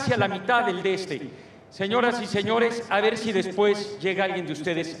casi a la mitad del de este. Señoras y señores, a ver si después llega alguien de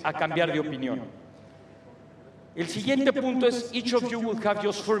ustedes a cambiar de opinión. El siguiente punto es, each of you will have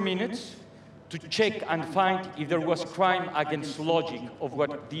just 4 minutes to check and find if there was crime against logic of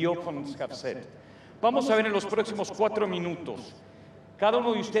what the opponents have said. Vamos a ver en los próximos 4 minutos. Cada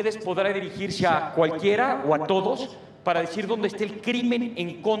uno de ustedes podrá dirigirse a cualquiera o a todos para decir dónde está el crimen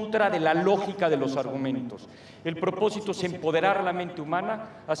en contra de la lógica de los argumentos. El propósito es empoderar a la mente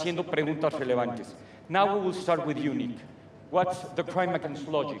humana haciendo preguntas relevantes. Now we will start with you, Nick. What's the crime against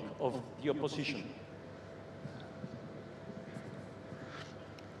logic of the opposition?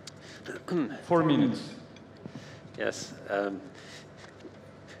 4 minutes. Yes.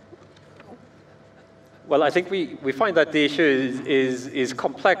 Well, I think we find that the issue is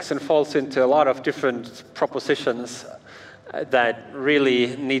complex and falls into a lot of different propositions that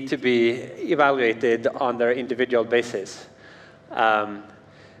really need to be evaluated on their individual basis.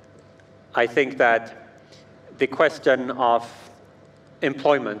 I think that the question of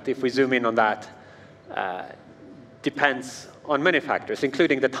employment, if we zoom in on that, depends on many factors,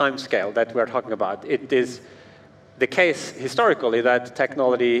 including the time scale that we're talking about. It is the case historically that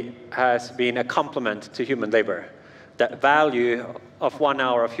technology has been a complement to human labor. The value of 1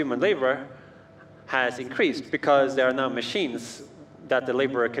 hour of human labor has increased because there are now machines that the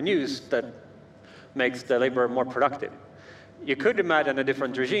laborer can use that makes the laborer more productive. You could imagine a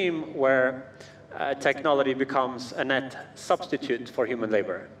different regime where technology becomes a net substitute for human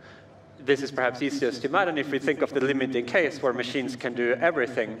labor. This is perhaps easiest to imagine if we think of the limiting case where machines can do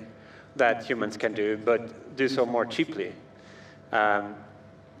everything that humans can do, but do so more cheaply.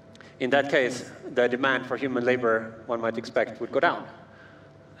 In that case, the demand for human labor, one might expect, would go down.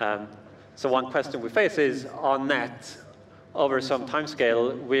 So one question we face is, on net, over some time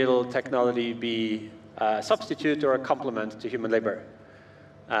scale, will technology be a substitute or a complement to human labor?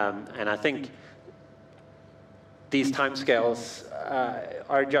 And I think these timescales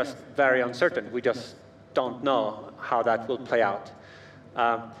are just very uncertain. We just don't know how that will play out.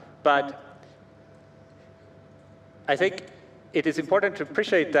 But I think it is important to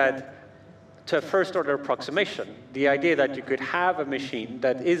appreciate that to a first-order approximation, the idea that you could have a machine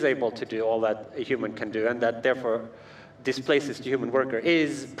that is able to do all that a human can do and that therefore displaces the human worker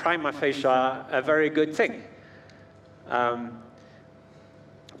is prima facie a very good thing.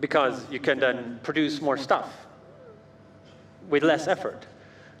 Because you can then produce more stuff with less effort.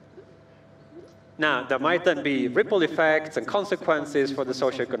 Now, there might then be ripple effects and consequences for the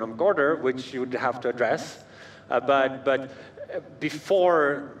socioeconomic order, which you would have to address. But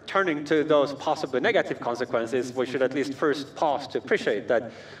before turning to those possible negative consequences, we should at least first pause to appreciate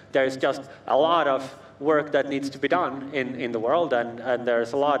that there is just a lot of work that needs to be done in the world, and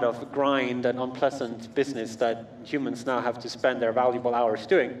there's a lot of grind and unpleasant business that humans now have to spend their valuable hours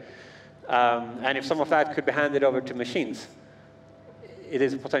doing. And if some of that could be handed over to machines, it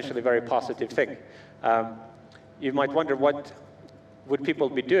is a potentially very positive thing. You might wonder, what would people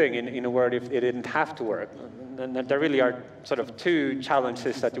be doing in a world if they didn't have to work? And there really are sort of two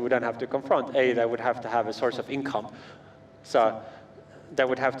challenges that you would then have to confront. A, they would have to have a source of income. So there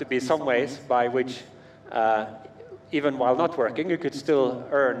would have to be some ways by which, even while not working, you could still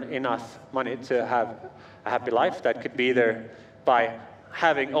earn enough money to have a happy life. That could be either by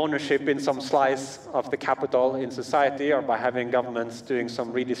having ownership in some slice of the capital in society, or by having governments doing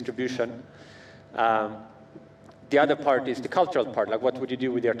some redistribution. The other part is the cultural part, like what would you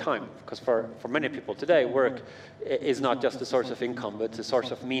do with your time? Because for many people today, work is not just a source of income, but it's a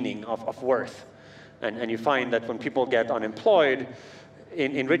source of meaning, of worth. And you find that when people get unemployed,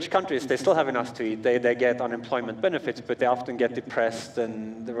 in rich countries, they still have enough to eat. They get unemployment benefits, but they often get depressed,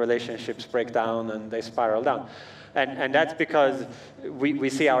 and the relationships break down, and they spiral down. And that's because we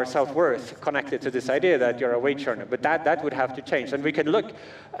see our self-worth connected to this idea that you're a wage earner. But that would have to change. And we can look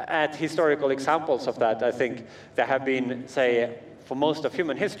at historical examples of that. I think there have been, say, for most of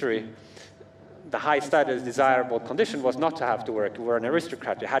human history, the high status desirable condition was not to have to work. You were an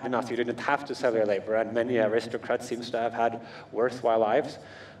aristocrat. You had enough. You didn't have to sell your labor. And many aristocrats seem to have had worthwhile lives.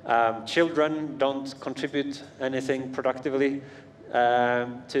 Children don't contribute anything productively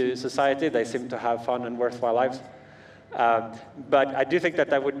to society. They seem to have fun and worthwhile lives. But I do think that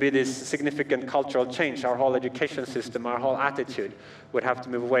there would be this significant cultural change. Our whole education system, our whole attitude would have to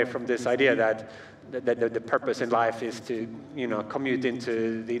move away from this idea that the purpose in life is to, commute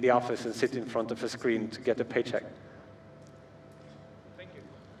into the office and sit in front of a screen to get a paycheck. Thank you.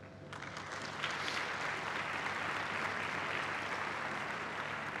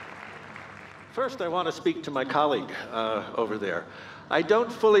 First, I want to speak to my colleague over there. I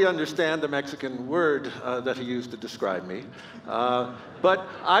don't fully understand the Mexican word that he used to describe me, but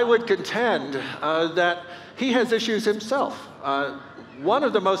I would contend that he has issues himself. One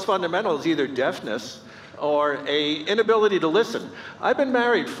of the most fundamental is either deafness or an inability to listen. I've been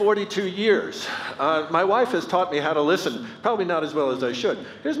married 42 years. My wife has taught me how to listen, probably not as well as I should.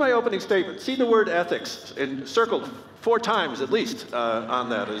 Here's my opening statement. See the word ethics circled 4 times at least on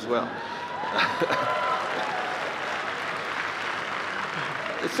that as well.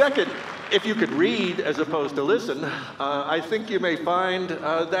 Second, if you could read as opposed to listen, I think you may find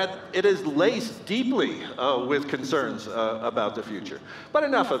that it is laced deeply with concerns about the future. But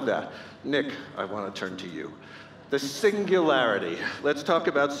enough of that. Nick, I want to turn to you. The singularity. Let's talk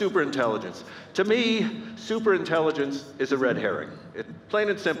about superintelligence. To me, superintelligence is a red herring. Plain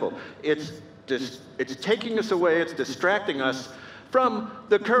and simple. It's taking us away, it's distracting us from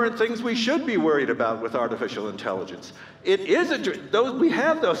the current things we should be worried about with artificial intelligence. It is we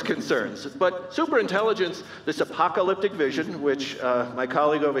have those concerns, but superintelligence, this apocalyptic vision, which my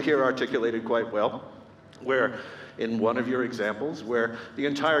colleague over here articulated quite well, where in one of your examples, where the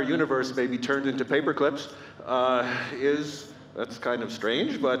entire universe may be turned into paper clips, that's kind of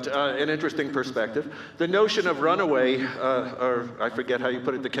strange, but an interesting perspective. The notion of runaway, or I forget how you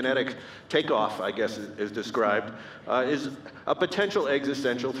put it, the kinetic takeoff, I guess is described, is a potential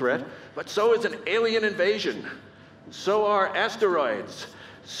existential threat, but so is an alien invasion. So are asteroids.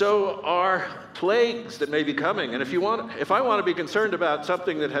 So are plagues that may be coming. And if I want to be concerned about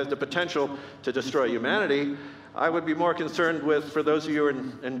something that has the potential to destroy humanity, I would be more concerned with, for those of you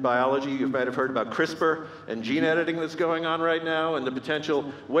in biology, you might have heard about CRISPR and gene editing that's going on right now, and the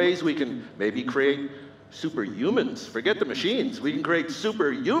potential ways we can maybe create superhumans. Forget the machines. We can create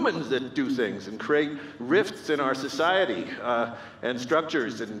superhumans that do things and create rifts in our society and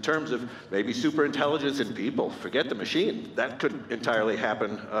structures in terms of maybe superintelligence in people. Forget the machine. That could entirely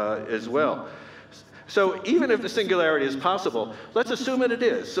happen as well. So even if the singularity is possible, let's assume that it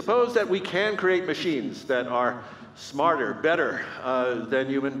is. Suppose that we can create machines that are smarter, better than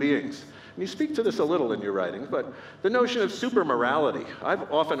human beings. And you speak to this a little in your writings, but the notion of super morality. I've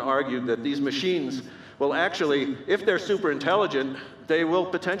often argued that these machines will actually, if they're super intelligent, they will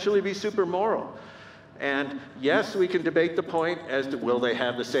potentially be super moral. And yes, we can debate the point as to will they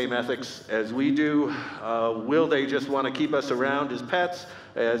have the same ethics as we do? Will they just want to keep us around as pets,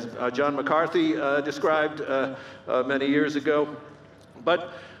 as John McCarthy described many years ago?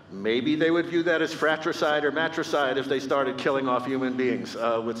 But maybe they would view that as fratricide or matricide if they started killing off human beings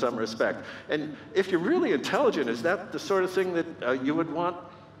with some respect. And if you're really intelligent, is that the sort of thing that you would want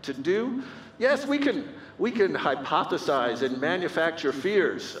to do? Yes, we can hypothesize and manufacture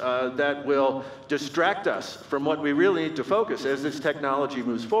fears that will distract us from what we really need to focus as this technology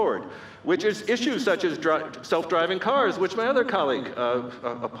moves forward, which is issues such as self-driving cars, which my other colleague,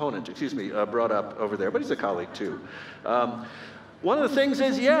 opponent, brought up over there, but he's a colleague too. One of the things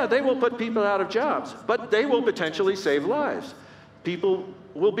is, yeah, they will put people out of jobs, but they will potentially save lives. People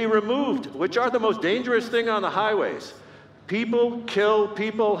will be removed, which are the most dangerous thing on the highways. People kill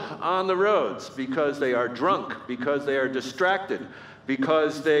people on the roads because they are drunk, because they are distracted,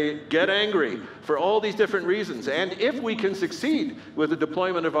 because they get angry, for all these different reasons. And if we can succeed with the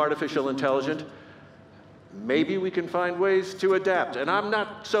deployment of artificial intelligence, maybe we can find ways to adapt. And I'm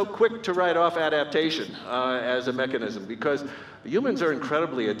not so quick to write off adaptation as a mechanism, because humans are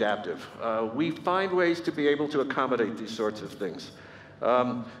incredibly adaptive. We find ways to be able to accommodate these sorts of things.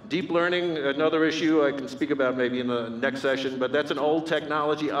 Deep learning, another issue I can speak about maybe in the next session, but that's an old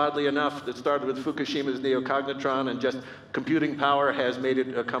technology, oddly enough, that started with Fukushima's neocognitron, and just computing power has made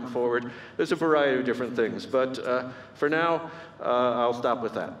it come forward. There's a variety of different things, but for now, I'll stop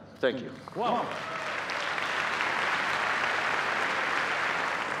with that. Thank you. Wow.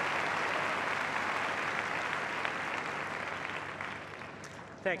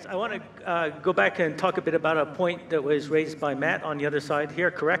 Thanks. I want to go back and talk a bit about a point that was raised by Matt on the other side here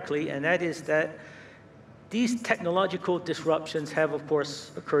correctly, and that is that these technological disruptions have, of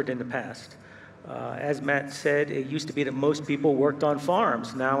course, occurred in the past. As Matt said, it used to be that most people worked on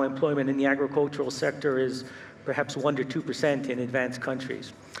farms. Now employment in the agricultural sector is perhaps 1 to 2% in advanced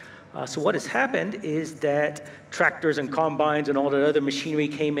countries. So what has happened is that tractors and combines and all that other machinery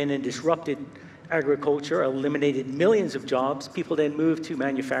came in and disrupted agriculture, eliminated millions of jobs. People then moved to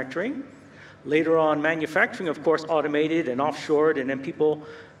manufacturing. Later on, manufacturing, of course, automated and offshored, and then people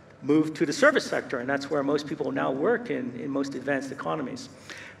moved to the service sector, and that's where most people now work in most advanced economies.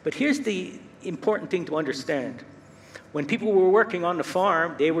 But here's the important thing to understand. When people were working on the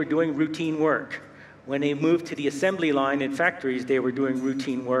farm, they were doing routine work. When they moved to the assembly line in factories, they were doing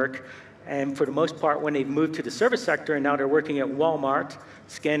routine work. And for the most part, when they've moved to the service sector and now they're working at Walmart,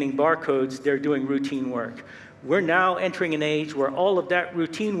 scanning barcodes, they're doing routine work. We're now entering an age where all of that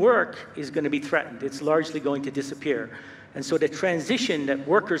routine work is going to be threatened. It's largely going to disappear. And so the transition that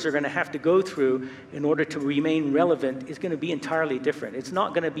workers are going to have to go through in order to remain relevant is going to be entirely different. It's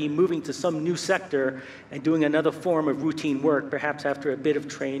not going to be moving to some new sector and doing another form of routine work, perhaps after a bit of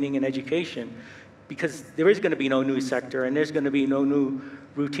training and education, because there is going to be no new sector and there's going to be no new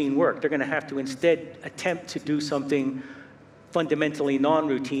routine work. They're going to have to instead attempt to do something fundamentally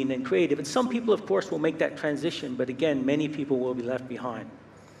non-routine and creative. And some people, of course, will make that transition, but again, many people will be left behind.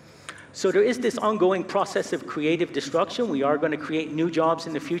 So there is this ongoing process of creative destruction. We are going to create new jobs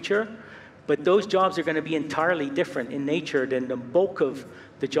in the future, but those jobs are going to be entirely different in nature than the bulk of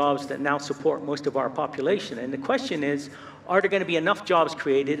the jobs that now support most of our population. And the question is, are there going to be enough jobs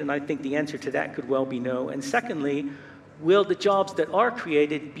created? And I think the answer to that could well be no. And secondly, will the jobs that are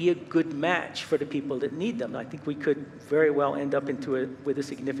created be a good match for the people that need them? I think we could very well end up with a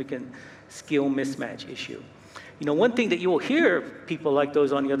significant skill mismatch issue. You know, one thing that you will hear people like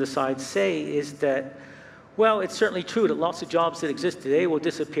those on the other side say is that, well, it's certainly true that lots of jobs that exist today will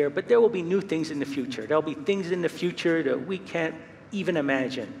disappear, but there will be new things in the future. There'll be things in the future that we can't even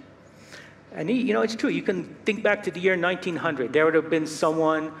imagine. And you know, it's true. You can think back to the year 1900. There would have been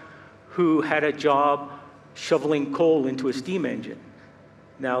someone who had a job shoveling coal into a steam engine.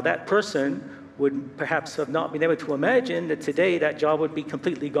 Now, that person would perhaps have not been able to imagine that today that job would be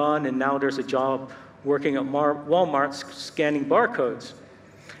completely gone, and now there's a job working at Walmart scanning barcodes.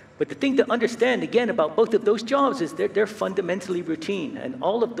 But the thing to understand, again, about both of those jobs is they're fundamentally routine, and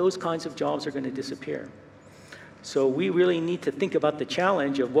all of those kinds of jobs are going to disappear. So we really need to think about the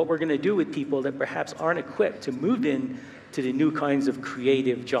challenge of what we're going to do with people that perhaps aren't equipped to move in to the new kinds of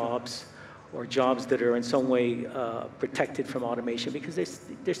creative jobs or jobs that are in some way protected from automation, because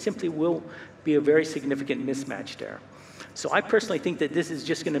there simply will be a very significant mismatch there. So I personally think that this is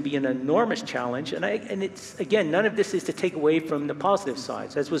just going to be an enormous challenge, and it's, again, none of this is to take away from the positive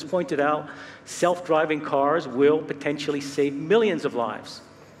sides. As was pointed out, self-driving cars will potentially save millions of lives.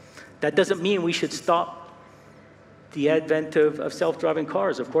 That doesn't mean we should stop the advent of self-driving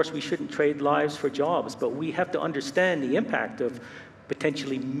cars. Of course, we shouldn't trade lives for jobs, but we have to understand the impact of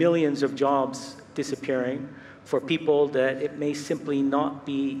potentially millions of jobs disappearing for people that it may simply not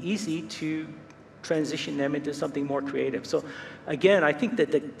be easy to transition them into something more creative. So again, I think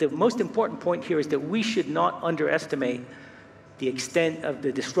that the most important point here is that we should not underestimate the extent of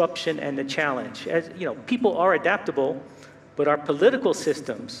the disruption and the challenge. As you know, people are adaptable, but our political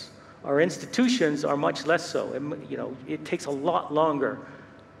systems, our institutions are much less so. And, you know, it takes a lot longer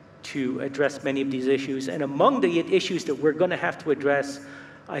to address many of these issues. And among the issues that we're going to have to address,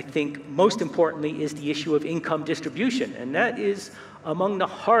 I think most importantly is the issue of income distribution. And that is among the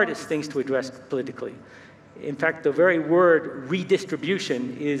hardest things to address politically. In fact, the very word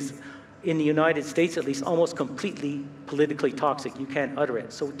redistribution is, in the United States at least, almost completely politically toxic. You can't utter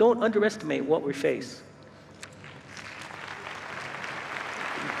it. So don't underestimate what we face.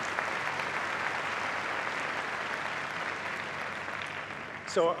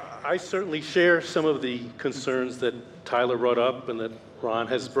 So I certainly share some of the concerns that Tyler brought up and that Ron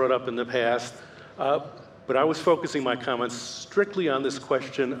has brought up in the past, but I was focusing my comments strictly on this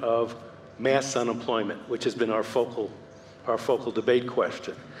question of mass unemployment, which has been our focal debate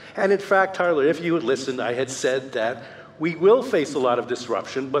question. And in fact, Tyler, if you had listened, I had said that we will face a lot of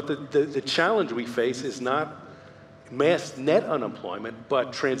disruption, but the challenge we face is not mass net unemployment,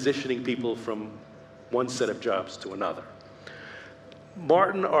 but transitioning people from one set of jobs to another.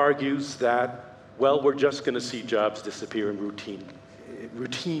 Martin argues that, well, we're just going to see jobs disappear and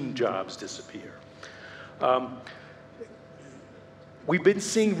routine jobs disappear. We've been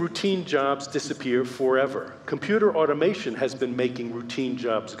seeing routine jobs disappear forever. Computer automation has been making routine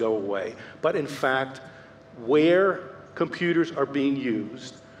jobs go away. But in fact, where computers are being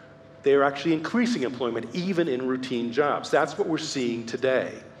used, they're actually increasing employment, even in routine jobs. That's what we're seeing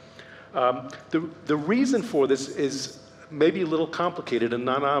today. The reason for this is maybe a little complicated and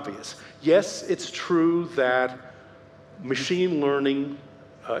not obvious. Yes, it's true that machine learning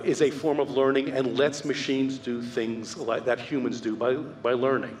is a form of learning and lets machines do things like that humans do by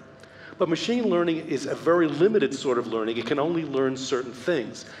learning. But machine learning is a very limited sort of learning. It can only learn certain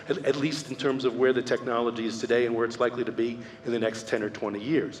things, at least in terms of where the technology is today and where it's likely to be in the next 10 or 20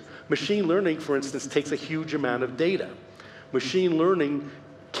 years. Machine learning, for instance, takes a huge amount of data. Machine learning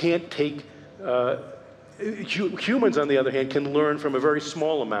can't take humans, on the other hand, can learn from a very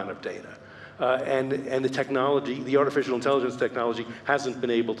small amount of data. And the technology, the artificial intelligence technology, hasn't been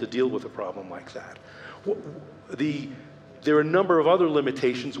able to deal with a problem like that. There are a number of other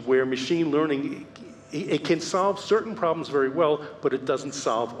limitations where machine learning, it can solve certain problems very well, but it doesn't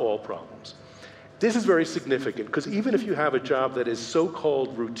solve all problems. This is very significant, because even if you have a job that is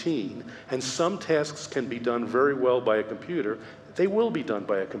so-called routine, and some tasks can be done very well by a computer, they will be done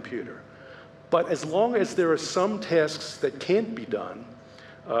by a computer. But as long as there are some tasks that can't be done,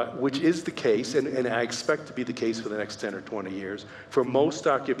 which is the case, and I expect to be the case for the next 10 or 20 years, for most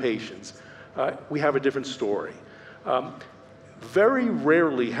occupations, we have a different story. Very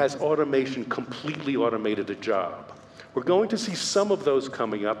rarely has automation completely automated a job. We're going to see some of those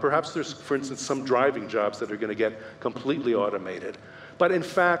coming up. Perhaps there's, for instance, some driving jobs that are going to get completely automated. But in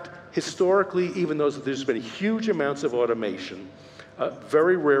fact, historically, even though there's been huge amounts of automation,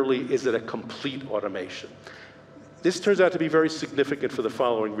 very rarely is it a complete automation. This turns out to be very significant for the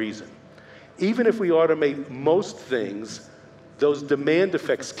following reason. Even if we automate most things, those demand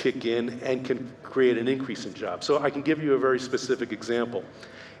effects kick in and can create an increase in jobs. So I can give you a very specific example.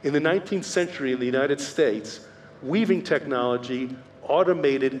 In the 19th century in the United States, weaving technology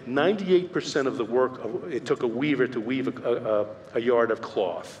automated 98% of the work. It took a weaver to weave a yard of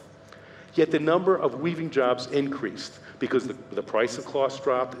cloth. Yet the number of weaving jobs increased because the price of cloth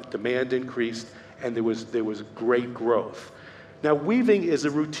dropped, demand increased, and there was great growth. Now, weaving is a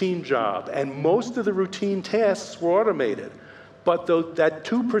routine job, and most of the routine tasks were automated. But that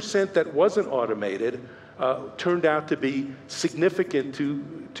 2% that wasn't automated turned out to be significant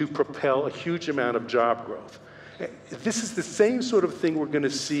to propel a huge amount of job growth. This is the same sort of thing we're going to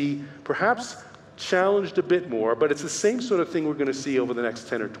see, perhaps challenged a bit more, but it's the same sort of thing we're going to see over the next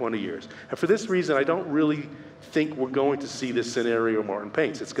 10 or 20 years. And for this reason, I don't really think we're going to see this scenario Martin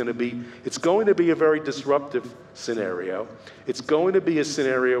paints. It's going to be a very disruptive scenario. It's going to be a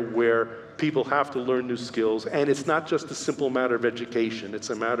scenario where people have to learn new skills, and it's not just a simple matter of education. It's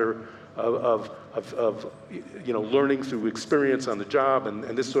a matter of learning through experience on the job and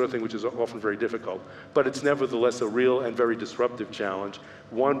this sort of thing, which is often very difficult. But it's nevertheless a real and very disruptive challenge,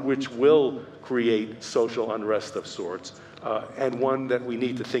 one which will create social unrest of sorts, and one that we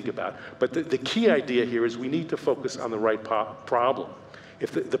need to think about. But the key idea here is we need to focus on the right problem.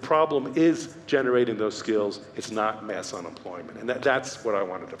 If the problem is generating those skills, it's not mass unemployment. And that's what I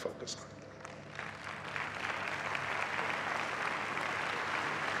wanted to focus on.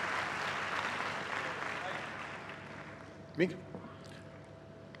 Me?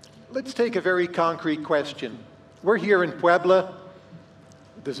 Let's take a very concrete question. We're here in Puebla.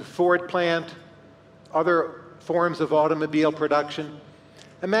 There's a Ford plant, other forms of automobile production.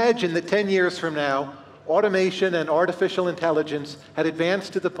 Imagine that 10 years from now, automation and artificial intelligence had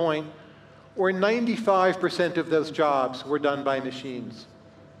advanced to the point where 95% of those jobs were done by machines.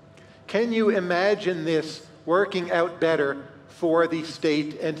 Can you imagine this working out better for the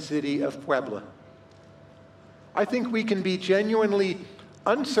state and city of Puebla? I think we can be genuinely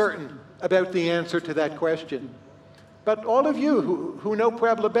uncertain about the answer to that question. But all of you who know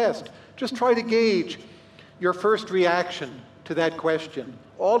Puebla best, just try to gauge your first reaction to that question.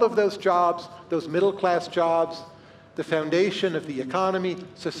 All of those jobs, those middle-class jobs, the foundation of the economy,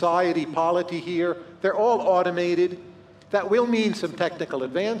 society, polity here, they're all automated. That will mean some technical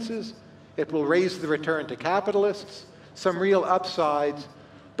advances. It will raise the return to capitalists, some real upsides.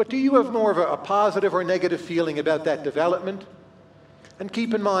 But do you have more of a positive or negative feeling about that development? And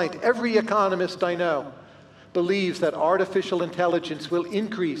keep in mind, every economist I know believes that artificial intelligence will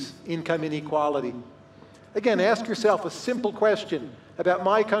increase income inequality. Again, ask yourself a simple question about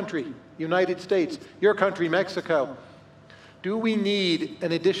my country, United States, your country, Mexico. Do we need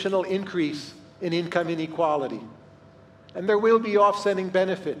an additional increase in income inequality? And there will be offsetting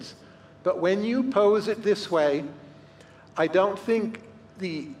benefits. But when you pose it this way, I don't think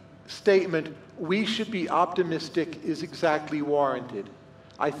the statement, we should be optimistic, is exactly warranted.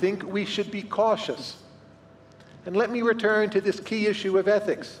 I think we should be cautious. And let me return to this key issue of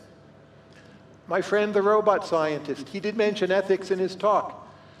ethics. My friend, the robot scientist, he did mention ethics in his talk.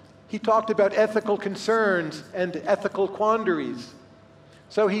 He talked about ethical concerns and ethical quandaries.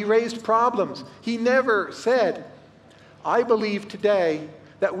 So he raised problems. He never said, I believe today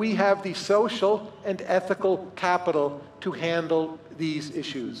that we have the social and ethical capital to handle these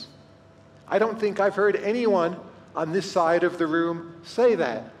issues. I don't think I've heard anyone on this side of the room say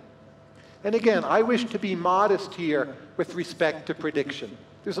that. And again, I wish to be modest here with respect to prediction.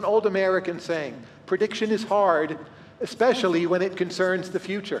 There's an old American saying, prediction is hard, especially when it concerns the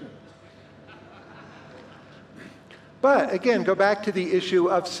future. But again, go back to the issue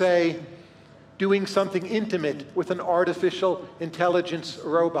of, say, doing something intimate with an artificial intelligence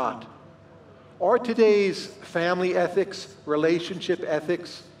robot. Are today's family ethics, relationship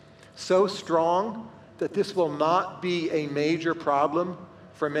ethics, so strong that this will not be a major problem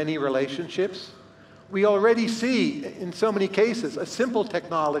for many relationships? We already see, in so many cases, a simple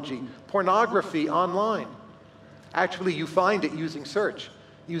technology, pornography online. Actually, you find it using search,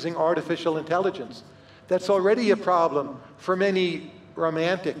 using artificial intelligence. That's already a problem for many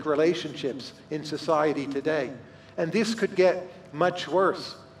romantic relationships in society today. And this could get much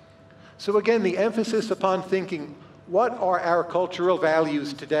worse. So again, the emphasis upon thinking, what are our cultural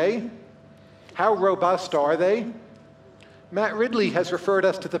values today? How robust are they? Mat Ridley has referred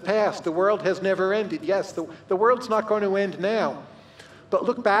us to the past. The world has never ended. Yes, the world's not going to end now. But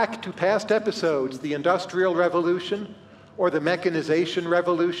look back to past episodes, the Industrial Revolution or the mechanization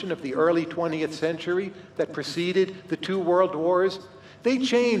revolution of the early 20th century that preceded the two world wars. They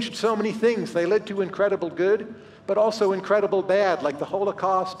changed so many things. They led to incredible good, but also incredible bad, like the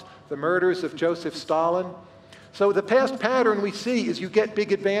Holocaust, the murders of Joseph Stalin. So the past pattern we see is you get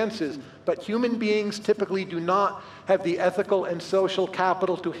big advances, but human beings typically do not have the ethical and social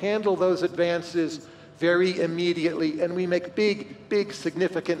capital to handle those advances very immediately, and we make big,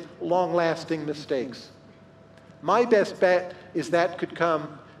 significant, long-lasting mistakes. My best bet is that could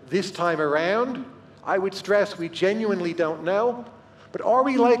come this time around. I would stress we genuinely don't know, but are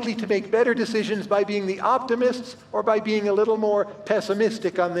we likely to make better decisions by being the optimists or by being a little more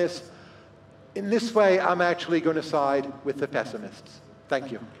pessimistic on this? In this way, I'm actually going to side with the pessimists.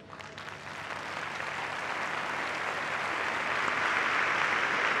 Thank you.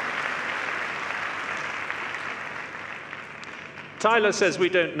 Tyler says we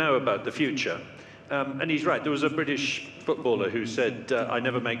don't know about the future. And he's right. There was a British footballer who said, I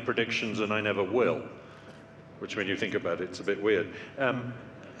never make predictions and I never will. which when you think about it, it's a bit weird.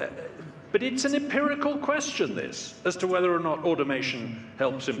 But it's an empirical question, this, as to whether or not automation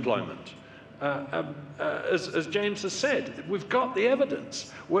helps employment. As James has said, we've got the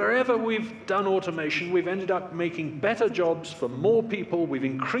evidence. Wherever we've done automation, we've ended up making better jobs for more people, we've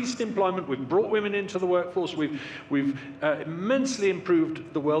increased employment, we've brought women into the workforce, we've immensely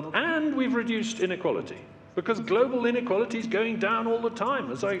improved the world, and we've reduced inequality. Because global inequality is going down all the time,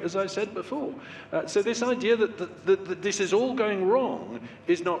 as I said before. So this idea that this is all going wrong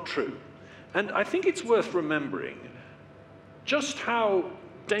is not true. And I think it's worth remembering just how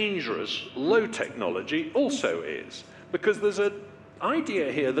dangerous low technology also is. Because there's an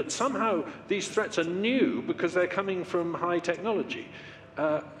idea here that somehow these threats are new because they're coming from high technology.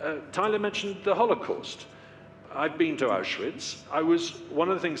 Tyler mentioned the Holocaust. I've been to Auschwitz. One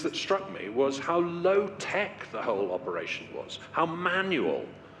of the things that struck me was how low-tech the whole operation was, how manual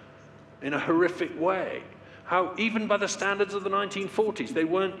in a horrific way, how even by the standards of the 1940s, they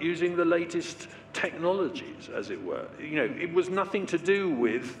weren't using the latest technologies, as it were. You know, it was nothing to do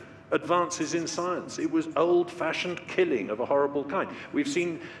with advances in science. It was old-fashioned killing of a horrible kind. We've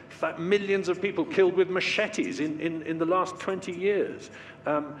seen millions of people killed with machetes in the last 20 years.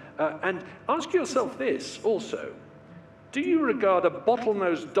 And ask yourself this also. Do you regard a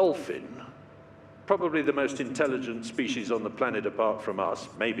bottlenose dolphin, probably the most intelligent species on the planet apart from us,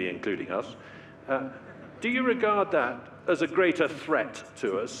 maybe including us, do you regard that as a greater threat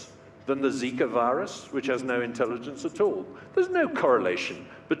to us than the Zika virus, which has no intelligence at all? There's no correlation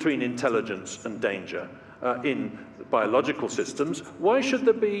between intelligence and danger in biological systems. Why should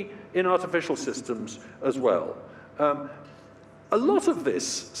there be in artificial systems as well? A lot of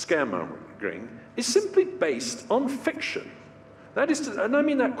this scaremongering is simply based on fiction. That is and I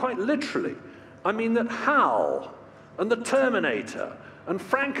mean that quite literally. I mean that Hal and the Terminator and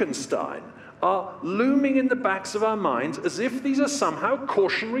Frankenstein are looming in the backs of our minds as if these are somehow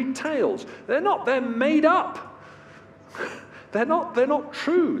cautionary tales. They're not, they're made up. They're not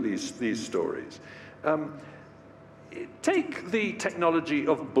true, these stories. Take the technology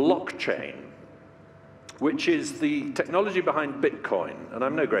of blockchain, which is the technology behind Bitcoin. And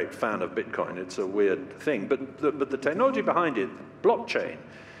I'm no great fan of Bitcoin, it's a weird thing, but the technology behind it, blockchain,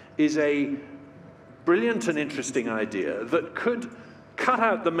 is a brilliant and interesting idea that could cut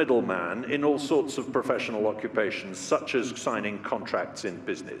out the middleman in all sorts of professional occupations, such as signing contracts in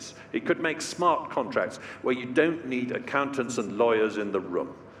business. It could make smart contracts where you don't need accountants and lawyers in the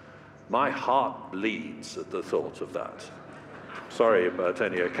room. My heart bleeds at the thought of that. Sorry about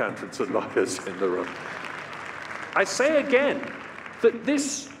any accountants and lawyers in the room. I say again that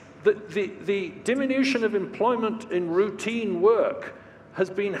the diminution of employment in routine work has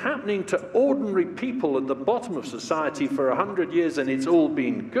been happening to ordinary people at the bottom of society for 100 years, and it's all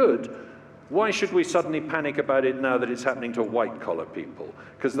been good. Why should we suddenly panic about it now that it's happening to white-collar people?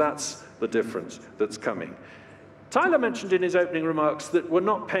 Because that's the difference that's coming. Tyler mentioned in his opening remarks that we're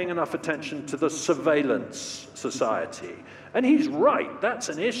not paying enough attention to the surveillance society. And he's right, that's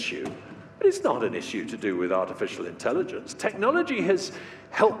an issue. But it's not an issue to do with artificial intelligence. Technology has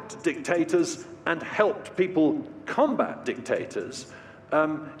helped dictators and helped people combat dictators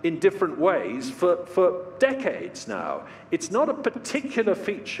in different ways for decades now. It's not a particular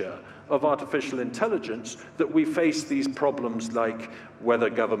feature of artificial intelligence that we face these problems like whether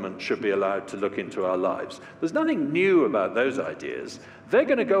government should be allowed to look into our lives. There's nothing new about those ideas. They're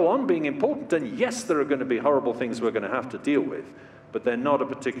going to go on being important, and yes, there are going to be horrible things we're going to have to deal with, but they're not a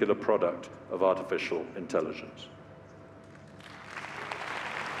particular product of artificial intelligence.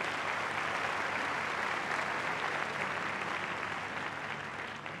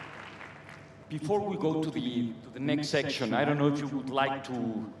 Before we go to the next section, I don't know if you would like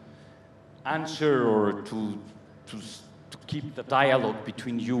to answer or to keep the dialogue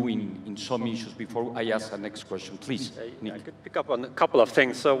between you in some issues before I ask the next question. Please, Nick. I could pick up on a couple of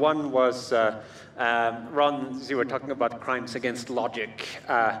things. So one was, Ron, you were talking about crimes against logic.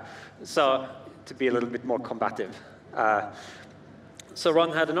 So to be a little bit more combative. So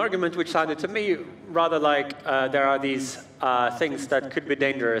Ron had an argument which sounded to me rather like there are these things that could be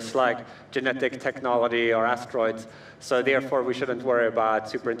dangerous, like genetic technology or asteroids, so therefore we shouldn't worry about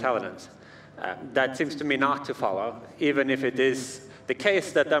superintelligence. That seems to me not to follow, even if it is the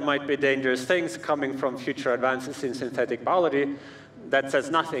case that there might be dangerous things coming from future advances in synthetic biology. That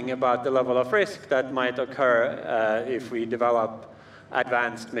says nothing about the level of risk that might occur if we develop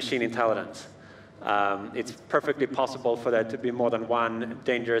advanced machine intelligence. It's perfectly possible for there to be more than one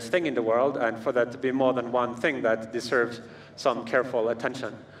dangerous thing in the world, and for there to be more than one thing that deserves some careful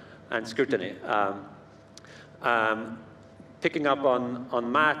attention and scrutiny. Picking up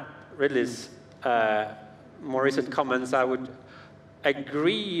on Mat Ridley's more recent comments, I would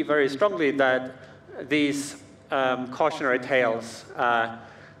agree very strongly that these cautionary tales,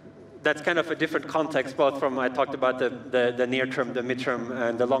 that's kind of a different context, both from, I talked about the near term, the midterm,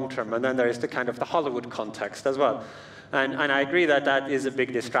 and the long term, and then there is the kind of the Hollywood context as well. And I agree that that is a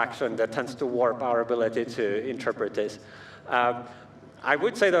big distraction that tends to warp our ability to interpret this. I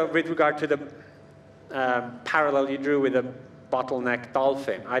would say, though, with regard to the parallel you drew with the bottleneck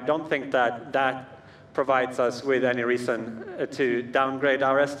dolphin, I don't think that that provides us with any reason to downgrade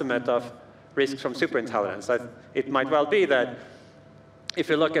our estimate of risks from superintelligence. It might well be that if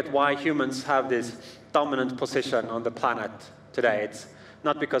you look at why humans have this dominant position on the planet today, it's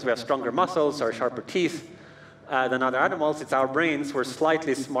not because we have stronger muscles or sharper teeth than other animals. It's our brains. We're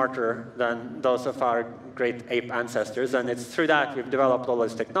slightly smarter than those of our great ape ancestors, and it's through that we've developed all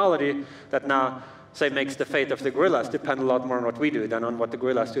this technology that now, say, makes the fate of the gorillas depend a lot more on what we do than on what the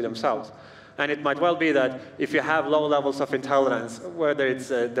gorillas do themselves. And it might well be that if you have low levels of intelligence, whether it's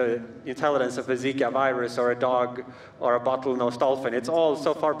the intelligence of a Zika virus or a dog or a bottlenose dolphin, it's all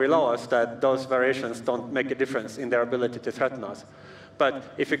so far below us that those variations don't make a difference in their ability to threaten us. But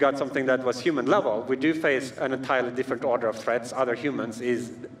if you got something that was human level, we do face an entirely different order of threats. Other humans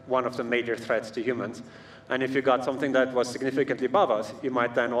is one of the major threats to humans. And if you got something that was significantly above us, you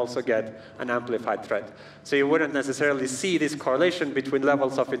might then also get an amplified threat. So you wouldn't necessarily see this correlation between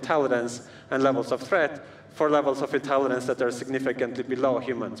levels of intelligence and levels of threat for levels of intelligence that are significantly below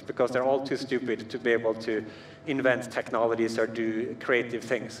humans, because they're all too stupid to be able to invent technologies or do creative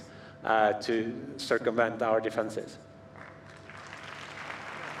things to circumvent our defenses.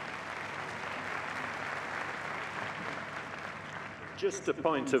 Just a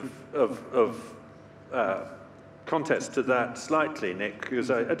point of contest to that slightly, Nick, because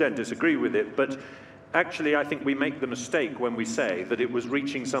I don't disagree with it, but actually I think we make the mistake when we say that it was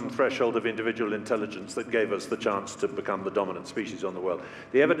reaching some threshold of individual intelligence that gave us the chance to become the dominant species on the world.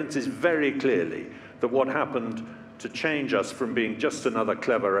 The evidence is very clearly that what happened to change us from being just another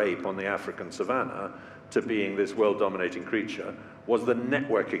clever ape on the African savannah to being this world-dominating creature was the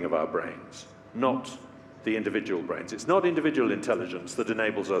networking of our brains, not the individual brains. It's not individual intelligence that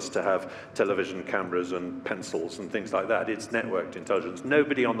enables us to have television cameras and pencils and things like that. It's networked intelligence.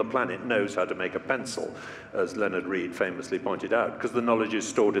 Nobody on the planet knows how to make a pencil, as Leonard Read famously pointed out, because the knowledge is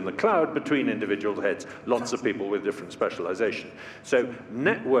stored in the cloud between individual heads, lots of people with different specialization. So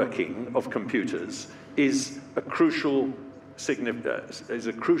networking of computers is a crucial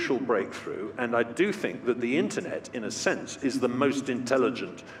breakthrough, and I do think that the internet, in a sense, is the most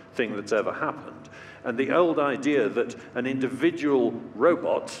intelligent thing that's ever happened. And the old idea that an individual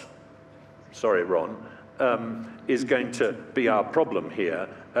robot, sorry, Ron, is going to be our problem here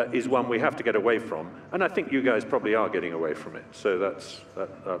is one we have to get away from. And I think you guys probably are getting away from it. So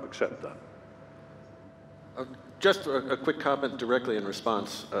I'll accept that. Just a quick comment directly in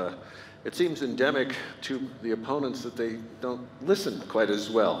response. It seems endemic to the opponents that they don't listen quite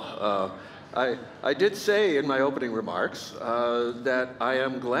as well. I did say in my opening remarks that I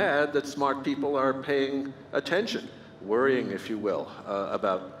am glad that smart people are paying attention, worrying, if you will,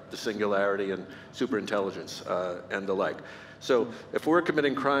 about the singularity and superintelligence and the like. So if we're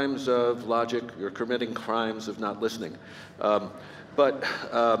committing crimes of logic, you're committing crimes of not listening. What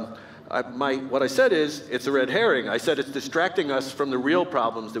I said is, it's a red herring. I said it's distracting us from the real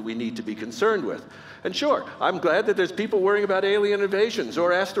problems that we need to be concerned with. And sure, I'm glad that there's people worrying about alien invasions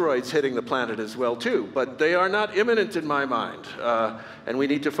or asteroids hitting the planet as well, too. But they are not imminent in my mind. And we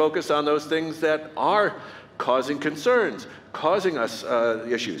need to focus on those things that are causing concerns, causing us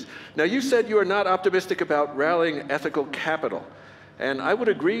issues. Now, you said you are not optimistic about rallying ethical capital. And I would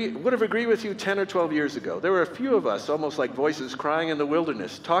have agreed with you 10 or 12 years ago. There were a few of us, almost like voices crying in the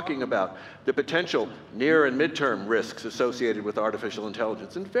wilderness, talking about the potential near and midterm risks associated with artificial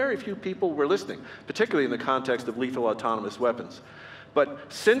intelligence. And very few people were listening, particularly in the context of lethal autonomous weapons. But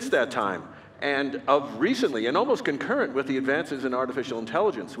since that time, and of recently, and almost concurrent with the advances in artificial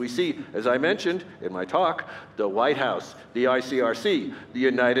intelligence, we see, as I mentioned in my talk, the White House, the ICRC, the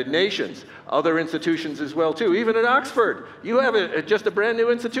United Nations, other institutions as well, too. Even at Oxford, you have just a brand new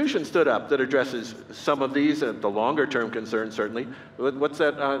institution stood up that addresses some of these, the longer-term concerns, certainly. What's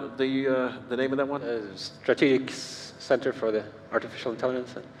that, the name of that one? Strategic Center for the Artificial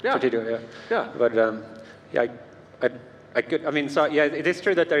Intelligence. Yeah. Strategic, yeah. But it is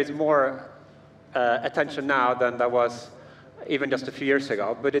true that there is more attention now than there was even just a few years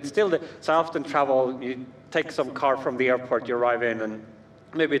ago. But it's still, so I often travel, you take some car from the airport, you arrive in, and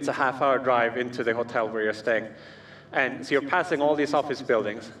maybe it's a half-hour drive into the hotel where you're staying. And so you're passing all these office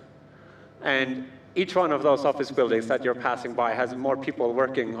buildings. And each one of those office buildings that you're passing by has more people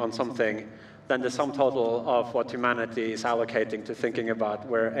working on something than the sum total of what humanity is allocating to thinking about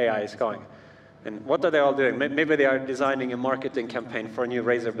where AI is going. And what are they all doing? Maybe they are designing a marketing campaign for a new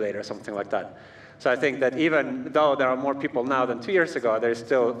razor blade or something like that. So I think that even though there are more people now than 2 years ago, there's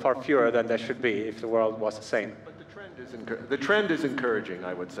still far fewer than there should be if the world was the same. But the trend is encouraging,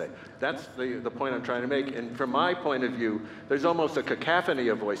 I would say. That's the point I'm trying to make. And from my point of view, there's almost a cacophony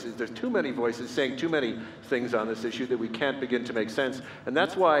of voices. There's too many voices saying too many things on this issue that we can't begin to make sense. And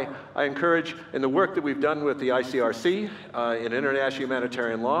that's why I encourage, in the work that we've done with the ICRC in international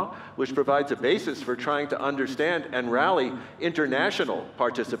humanitarian law, which provides a basis for trying to understand and rally international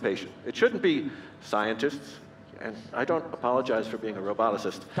participation. It shouldn't be scientists, and I don't apologize for being a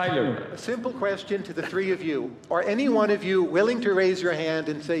roboticist. Tyler. A simple question to the three of you. Are any one of you willing to raise your hand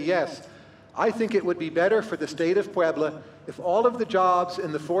and say, yes, I think it would be better for the state of Puebla if all of the jobs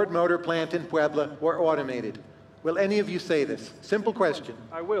in the Ford Motor plant in Puebla were automated? Will any of you say this? Simple question.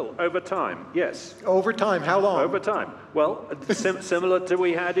 I will, over time, yes. Over time, how long? Over time. Well, similar to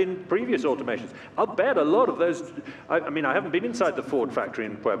we had in previous automations. I'll bet a lot of those, I mean, I haven't been inside the Ford factory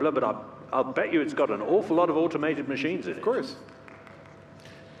in Puebla, but I'll bet you it's got an awful lot of automated machines in it. Of course.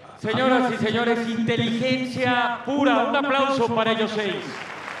 Señoras y señores, inteligencia pura. Un aplauso para ellos seis.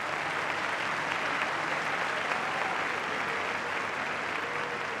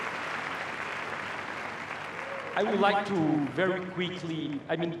 I would like to very quickly,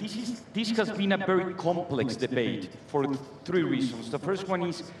 I mean, this has been a very complex debate for three reasons. The first one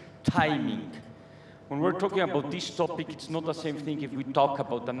is timing. When we're talking about this topic, it's not the same thing if we talk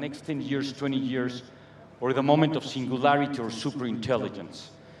about the next 10 years, 20 years, or the moment of singularity or superintelligence.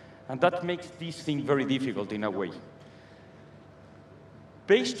 And that makes this thing very difficult in a way.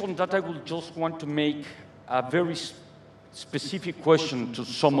 Based on that, I will just want to make a very specific question to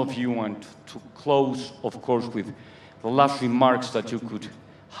some of you and to close, of course, with the last remarks that you could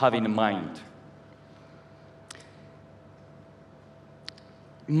have in mind.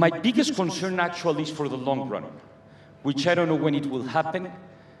 My biggest concern actually is for the long run, which I don't know when it will happen,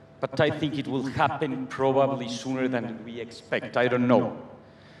 but I think it will happen probably sooner than we expect. I don't know.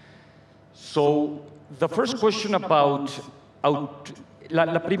 So the first question about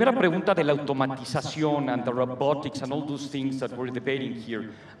La primera pregunta de la automatización and the robotics and all those things that we're debating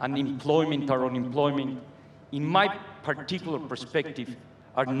here, and employment or unemployment, in my particular perspective,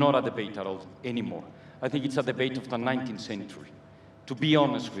 are not a debate at all anymore. I think it's a debate of the 19th century, to be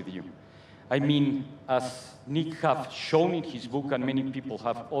honest with you. I mean, as Nick has shown in his book, and many people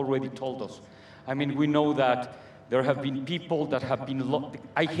have already told us, I mean, we know that there have been people that have been,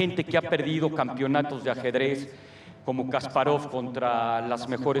 hay gente que ha perdido campeonatos de ajedrez, como Kasparov contra las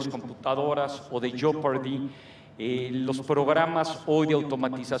mejores computadoras o de Jeopardy. Los programas hoy de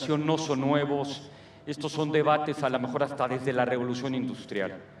automatización no son nuevos. Estos son debates a lo mejor hasta desde la revolución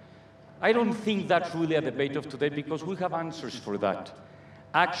industrial. I don't think that's really a debate of today because we have answers for that.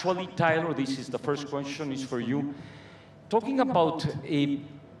 Actually, Tyler, this is the first question, is for you. Talking about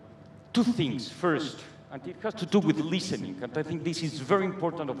two things. First, and it has to do with listening, and I think this is very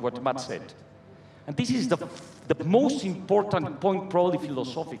important of what Matt said. And this is the most important point, probably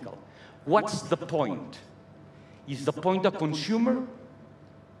philosophical. What's the point? Is the point a consumer?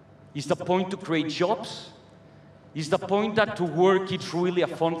 Is the point to create jobs? Is the point that to work it's really a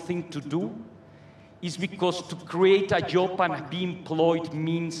fun thing to do? Is because to create a job and be employed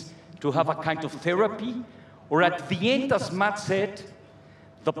means to have a kind of therapy? Or at the end, as Matt said,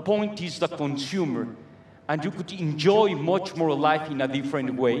 the point is the consumer, and you could enjoy much more life in a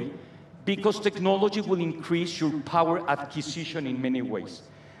different way, because technology will increase your power acquisition in many ways.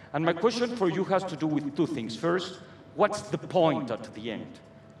 And my question for you has to do with two things. First, what's the point at the end?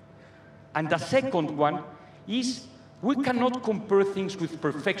 And the second one is, we cannot compare things with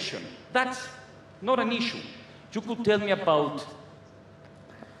perfection. That's not an issue. You could tell me about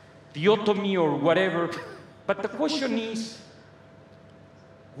the autonomy or whatever, but the question is,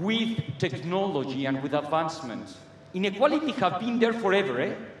 with technology and with advancements, inequality have been there forever,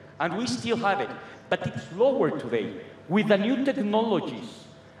 eh? And we still have it, but it's lower today. With the new technologies,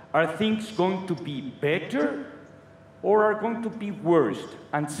 are things going to be better or are going to be worse?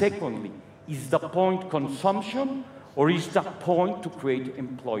 And secondly, is the point consumption or is the point to create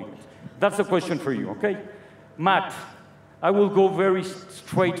employment? That's the question for you, okay? Matt, I will go very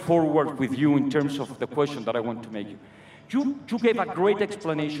straightforward with you in terms of the question that I want to make you. You gave a great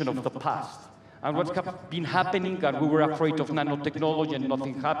explanation of the past and what's been happening, and we were afraid of nanotechnology and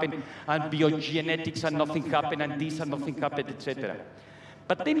nothing happened, and biogenetics and nothing happened, and this and nothing happened, etc.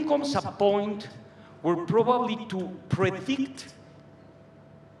 But then comes a point where probably to predict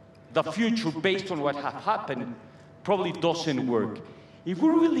the future based on what has happened probably doesn't work. If we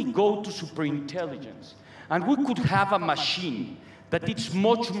really go to superintelligence, and we could have a machine that is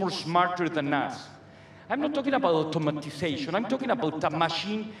much more smarter than us, I'm not talking about automatization, I'm talking about a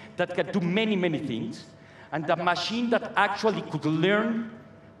machine that can do many, many things, and a machine that actually could learn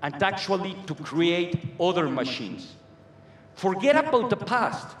and actually to create other machines. Forget about the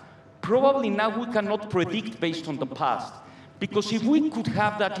past. Probably now we cannot predict based on the past, because if we could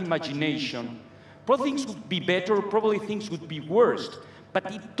have that imagination, probably things would be better, probably things would be worse,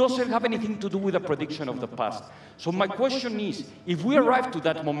 but it doesn't have anything to do with the prediction of the past. So my question is, if we arrive to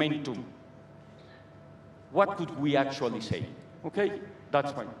that momentum, what could we actually say? Okay,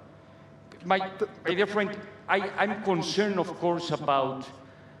 that's fine. My dear friend, I'm concerned, of course, about,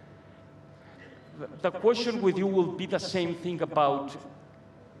 the question with you will be the same thing about,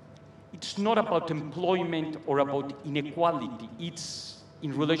 it's not about employment or about inequality, it's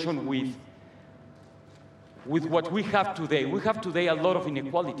in relation with what we have today. We have today a lot of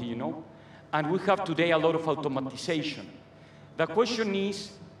inequality, you know, and we have today a lot of automatization. The question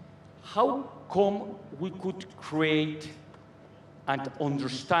is, how come we could create and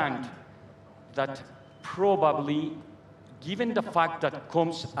understand that probably, given the fact that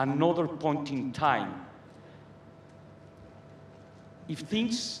comes another point in time, if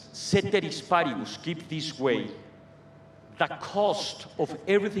things ceteris paribus keep this way, the cost of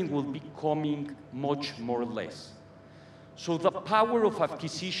everything will be coming much more or less. So the power of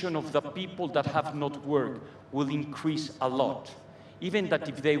acquisition of the people that have not worked will increase a lot, even that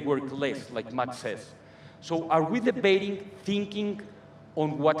if they work less, like Mat says. So are we debating, thinking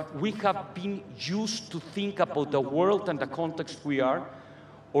on what we have been used to think about the world and the context we are,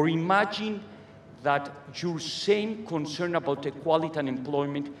 or imagine that your same concern about equality and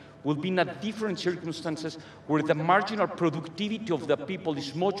employment will be in a different circumstances where the marginal productivity of the people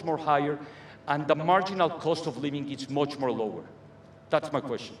is much more higher and the marginal cost of living is much more lower? That's my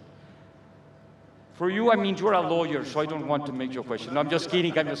question. For you, I mean, you're a lawyer, so I don't want to make your question. No, I'm just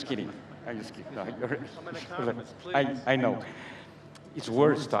kidding, I'm just kidding. I'm just kidding. No, I'm an economist, please. I know. It's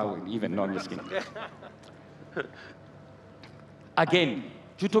worse, even. No, I'm just kidding. Again,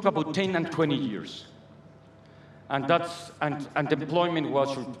 you talk about 10 and 20 years. And that's, and employment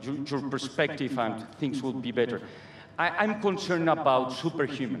was your perspective and things will be better. I'm concerned about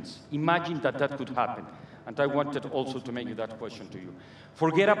superhumans. Imagine that that could happen. And I wanted also to make that question to you.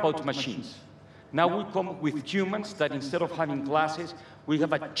 Forget about machines. Now we come with humans that instead of having glasses, we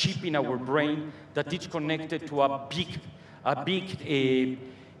have a chip in our brain that is connected to a big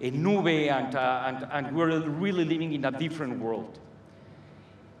nube, and we're really living in a different world.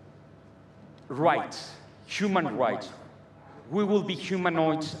 Rights, human rights. We will be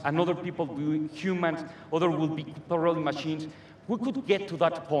humanoids, and other people will be humans, others will be probably machines. We could get to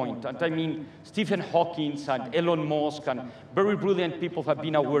that point, and I mean, Stephen Hawking and Elon Musk and very brilliant people have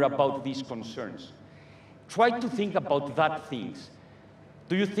been aware about these concerns. Try to think about that things.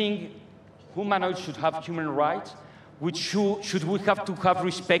 Do you think humanoids should have human rights? Should we have to have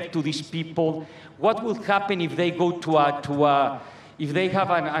respect to these people? What will happen if they go if they have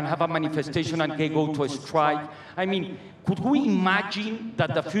a manifestation and they go to a strike? I mean, could we imagine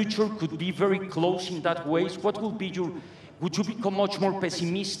that the future could be very close in that way? What will be your, would you become much more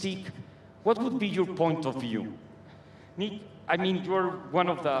pessimistic? What would be your point of view? Nick, I mean, you're one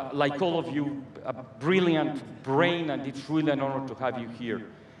of the, like all of you, a brilliant brain, and it's really an honor to have you here.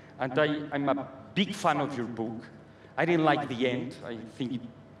 And I'm a big fan of your book. I didn't like the end. I think it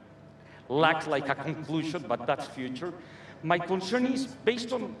lacked like a conclusion, but that's future. My concern is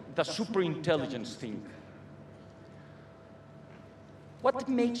based on the superintelligence thing. What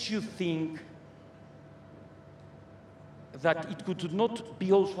makes you think that it could not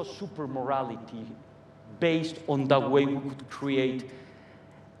be also a super morality based on the way we could create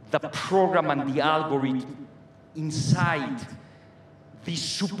the program and the algorithm inside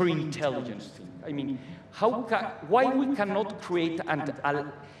this superintelligence thing? I mean, why we cannot create,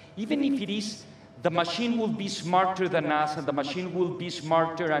 even if it is, the machine will be smarter than us, and the machine will be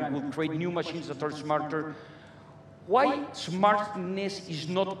smarter and will create new machines that are smarter, why smartness is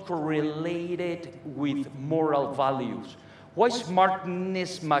not correlated with moral values? Why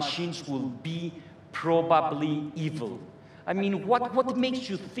smartness machines will be probably evil? I mean, what makes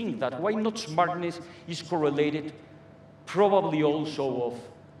you think that? Why not smartness is correlated probably also of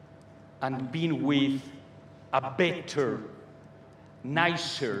and being with a better,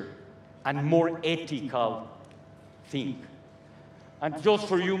 nicer, and more ethical thing? And just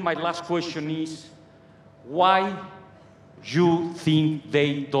for you, my last question is, why you think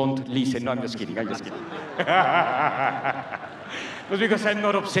they don't listen? No, I'm just kidding, I'm just kidding. Not because I'm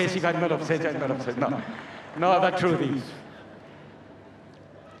not obsessive, I'm not obsessed, I'm not obsessed. No. No, the truth is,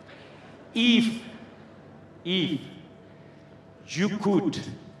 if you could,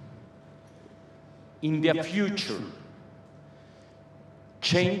 in the future,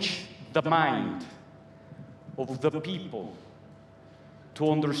 change the mind of the people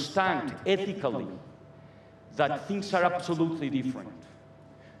to understand ethically that things are absolutely different.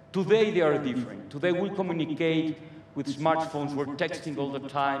 Today they are different. Today we communicate with smartphones, we're texting all the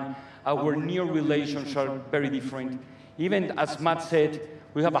time, our near relations are very different. Even as Matt said,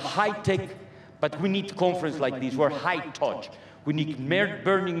 we have a high-tech, but we need conference like this, we're high-touch. We need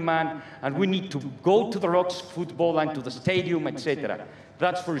Burning Man, and we need to go to the Rocks football and to the stadium, etc.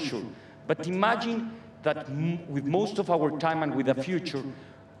 That's for sure. But imagine that with most of our time and with the future,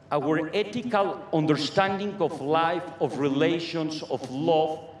 our ethical understanding of life, of relations, of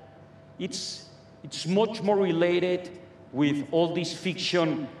love, it's much more related with all these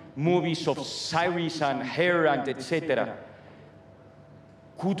fiction movies of Cyrus and Hare and etc.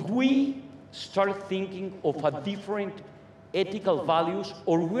 Could we start thinking of a different ethical values,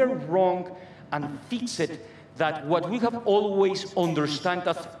 or we're wrong and fix it that what we have always understood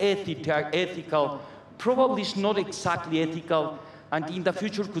as ethical probably is not exactly ethical, and in the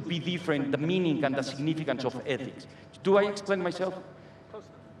future could be different, the meaning and the significance of ethics. Do I explain myself?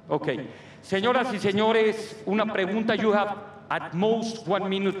 Okay. Señoras y señores, una pregunta. You have at most 1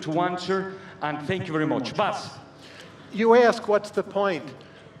 minute to answer, and thank you very much. Bas. You ask, what's the point?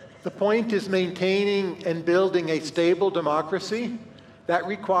 The point is maintaining and building a stable democracy. That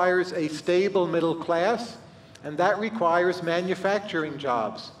requires a stable middle class, and that requires manufacturing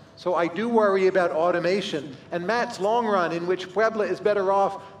jobs. So I do worry about automation. And Matt's long run, in which Puebla is better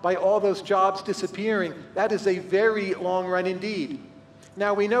off by all those jobs disappearing, that is a very long run indeed.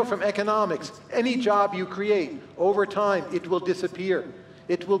 Now, we know from economics, any job you create, over time, it will disappear.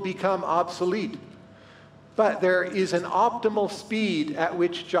 It will become obsolete. But there is an optimal speed at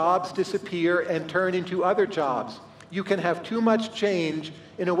which jobs disappear and turn into other jobs. You can have too much change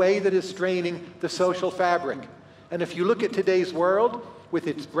in a way that is straining the social fabric. And if you look at today's world, with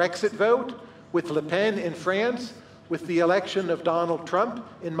its Brexit vote, with Le Pen in France, with the election of Donald Trump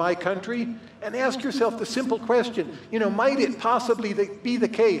in my country, and ask yourself the simple question, might it possibly be the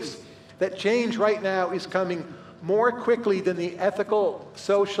case that change right now is coming more quickly than the ethical,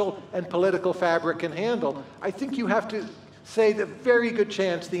 social, and political fabric can handle? I think you have to say the very good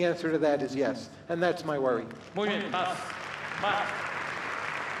chance the answer to that is yes, and that's my worry. Muy bien, Mat.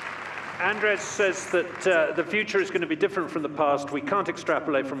 Andres says that the future is going to be different from the past. We can't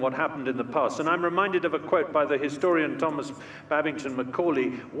extrapolate from what happened in the past. And I'm reminded of a quote by the historian Thomas Babington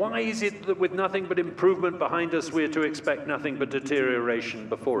Macaulay. Why is it that with nothing but improvement behind us, we're to expect nothing but deterioration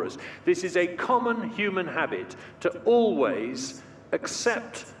before us? This is a common human habit to always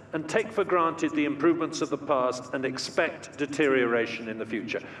accept and take for granted the improvements of the past and expect deterioration in the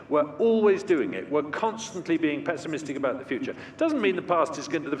future. We're always doing it. We're constantly being pessimistic about the future. Doesn't mean the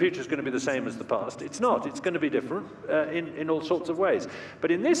future is going to be the same as the past. It's not. It's going to be different in all sorts of ways. But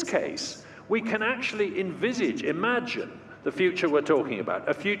in this case, we can actually imagine the future we're talking about,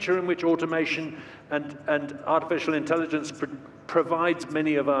 a future in which automation and artificial intelligence provides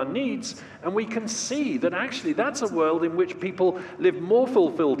many of our needs, and we can see that actually that's a world in which people live more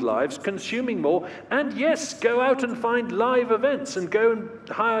fulfilled lives, consuming more, and yes, go out and find live events and go and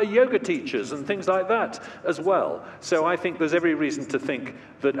hire yoga teachers and things like that as well. So I think there's every reason to think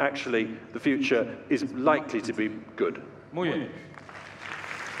that actually the future is likely to be good. Muy bien.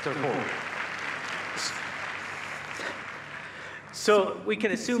 So we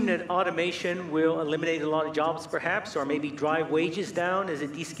can assume that automation will eliminate a lot of jobs, perhaps, or maybe drive wages down as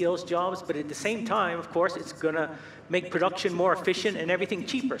it de-skills jobs. But at the same time, of course, it's going to make production more efficient and everything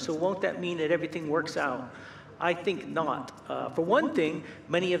cheaper. So won't that mean that everything works out? I think not. For one thing,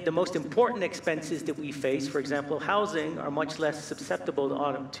 many of the most important expenses that we face, for example, housing, are much less susceptible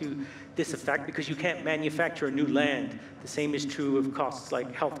to this effect because you can't manufacture a new land. The same is true of costs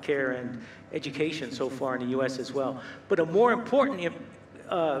like healthcare and education so far in the US as well. But a more important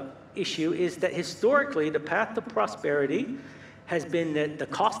issue is that historically, the path to prosperity has been that the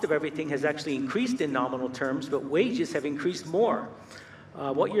cost of everything has actually increased in nominal terms, but wages have increased more.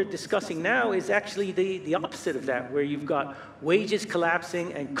 What you're discussing now is actually the opposite of that, where you've got wages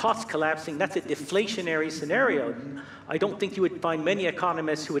collapsing and costs collapsing. That's a deflationary scenario. I don't think you would find many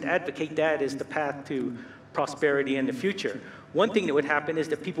economists who would advocate that as the path to prosperity in the future. One thing that would happen is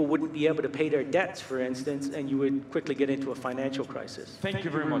that people wouldn't be able to pay their debts, for instance, and you would quickly get into a financial crisis. Thank you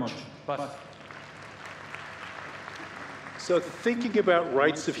very much. So thinking about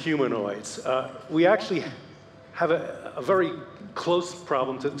rights of humanoids, we actually have a very close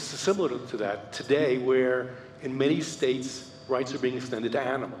problem similar to that today, where in many states rights are being extended to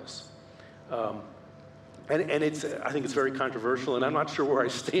animals. And I think it's very controversial, and I'm not sure where I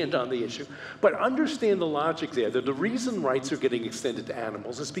stand on the issue. But understand the logic there, that the reason rights are getting extended to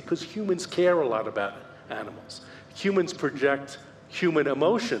animals is because humans care a lot about animals. Humans project human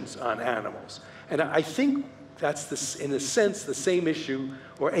emotions on animals. And I think that's, in a sense, the same issue,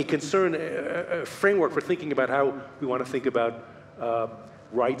 or a concern, a framework for thinking about how we want to think about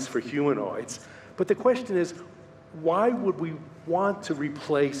rights for humanoids. But the question is, why would we want to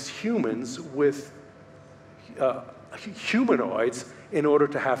replace humans with humanoids in order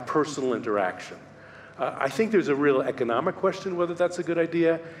to have personal interaction? I think there's a real economic question whether that's a good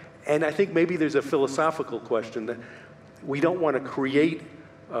idea, and I think maybe there's a philosophical question that we don't want to create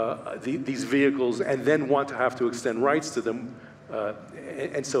these vehicles and then want to have to extend rights to them,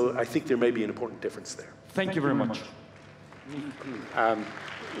 and so I think there may be an important difference there. Thank you very much.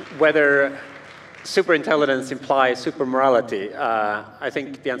 Whether superintelligence implies super morality, I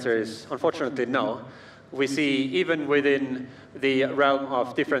think the answer is unfortunately no. We see even within the realm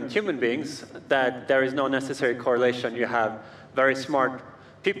of different human beings that there is no necessary correlation. You have very smart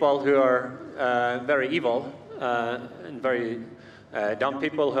people who are very evil and very dumb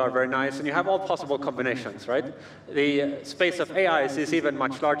people who are very nice, and you have all possible combinations, right? The space of AIs is even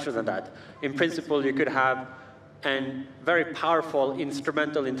much larger than that. In principle, you could have a very powerful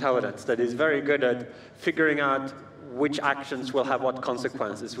instrumental intelligence that is very good at figuring out which actions will have what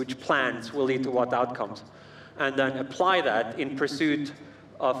consequences, which plans will lead to what outcomes, and then apply that in pursuit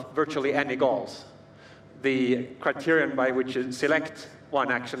of virtually any goals. The criterion by which you select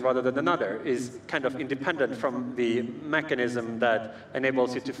one action rather than another is kind of independent from the mechanism that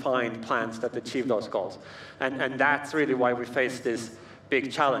enables you to find plans that achieve those goals. And that's really why we face this big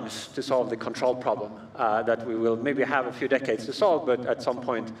challenge to solve the control problem that we will maybe have a few decades to solve, but at some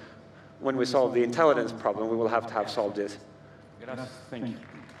point, when we solve the intelligence problem, we will have to have solved this. Gracias. Thank you.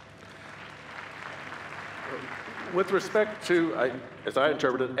 With respect to, as I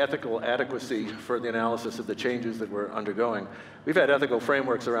interpret it, ethical adequacy for the analysis of the changes that we're undergoing, we've had ethical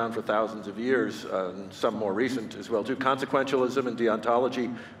frameworks around for thousands of years, some more recent as well too. Consequentialism and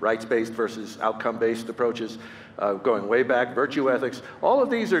deontology, rights-based versus outcome-based approaches, going way back, virtue ethics. All of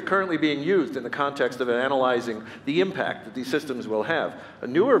these are currently being used in the context of analyzing the impact that these systems will have.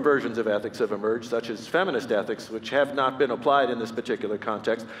 Newer versions of ethics have emerged, such as feminist ethics, which have not been applied in this particular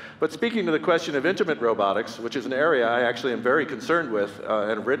context. But speaking to the question of intimate robotics, which is an area I actually am very concerned with and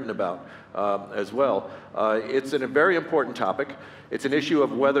have written about as well, it's a very important topic. It's an issue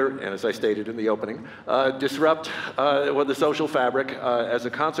of whether, and as I stated in the opening, disrupt the social fabric as a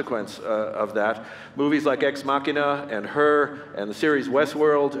consequence of that. Movies like Ex Machina and Her and the series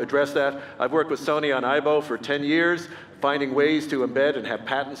Westworld address that. I've worked with Sony on Aibo for 10 years, finding ways to embed and have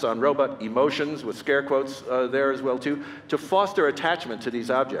patents on robot emotions, with scare quotes there as well too, to foster attachment to these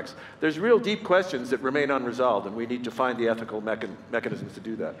objects. There's real deep questions that remain unresolved, and we need to find the ethical mechanisms to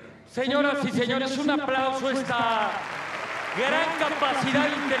do that. Señoras y señores, un aplauso a esta gran capacidad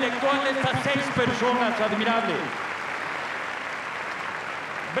intelectual de estas 6 personas, admirable.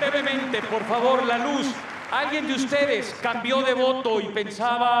 Brevemente, por favor, la luz. ¿Alguien de ustedes cambió de voto y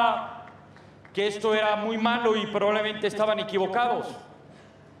pensaba que esto era muy malo y probablemente estaban equivocados?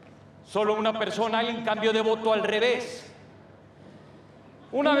 Solo una persona, alguien cambió de voto al revés.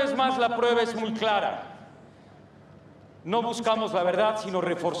 Una vez más, la prueba es muy clara. No buscamos la verdad, sino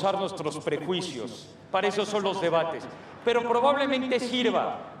reforzar nuestros prejuicios. Para eso son los debates. Pero probablemente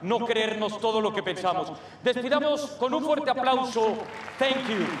sirva no creernos todo lo que pensamos. Despidamos con un fuerte aplauso. Thank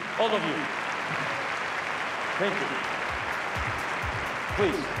you, all of you. Thank you.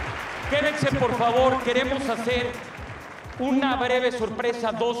 Please. Quédense, por favor. Queremos hacer una breve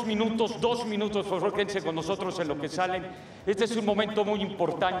sorpresa, 2 minutos, por favor, quédense con nosotros en lo que salen. Este es un momento muy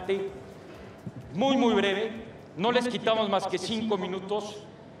importante, muy, muy breve. No les quitamos más que 5 minutos,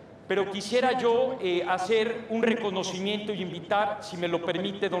 pero quisiera yo hacer un reconocimiento y invitar, si me lo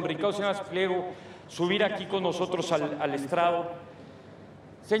permite, don Ricardo Señoras Pliego, subir aquí con nosotros al estrado.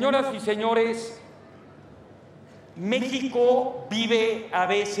 Señoras y señores, México vive a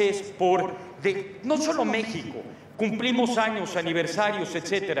veces no solo México, cumplimos años, aniversarios,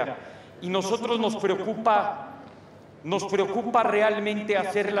 etcétera, y nosotros nos preocupa realmente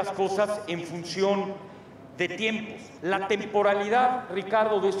hacer las cosas en función de tiempos. La temporalidad,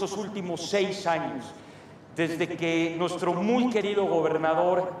 Ricardo, de estos últimos 6 años, desde que nuestro muy querido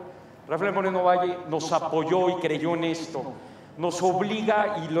gobernador, Rafael Moreno Valle, nos apoyó y creyó en esto, nos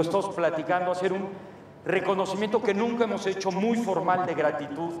obliga, y lo estamos platicando, a hacer un reconocimiento que nunca hemos hecho, muy formal, de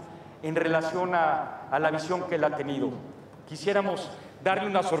gratitud en relación a la visión que él ha tenido. Quisiéramos darle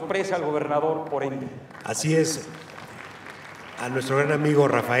una sorpresa al gobernador, por ende. Así es, a nuestro gran amigo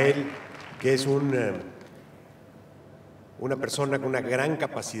Rafael, que es una persona con una gran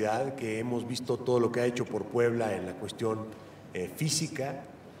capacidad, que hemos visto todo lo que ha hecho por Puebla en la cuestión física.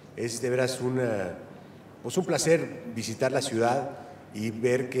 Es de veras pues un placer visitar la ciudad y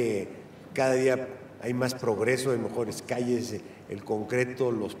ver que cada día hay más progreso, hay mejores calles, el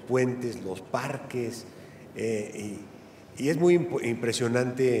concreto, los puentes, los parques, y es muy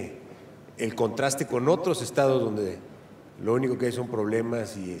impresionante el contraste con otros estados donde lo único que hay son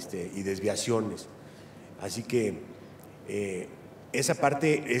problemas y desviaciones. Así que esa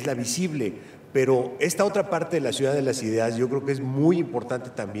parte es la visible, pero esta otra parte de la ciudad de las ideas yo creo que es muy importante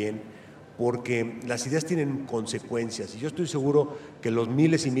también, porque las ideas tienen consecuencias, y yo estoy seguro que los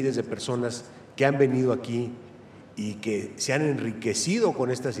miles y miles de personas que han venido aquí y que se han enriquecido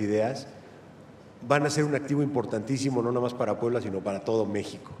con estas ideas van a ser un activo importantísimo, no nada más para Puebla, sino para todo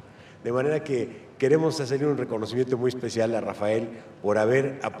México. De manera que queremos hacerle un reconocimiento muy especial a Rafael por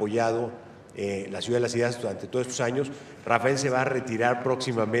haber apoyado la Ciudad de las Ideas durante todos estos años. Rafael se va a retirar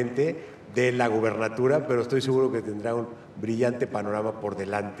próximamente de la gubernatura, pero estoy seguro que tendrá un brillante panorama por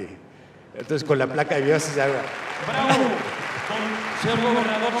delante. Entonces, con la placa de Dios se haga. ¡Bravo! Señor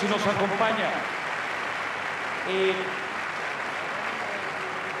gobernador, si nos acompaña.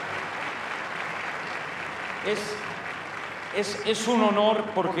 Es un honor,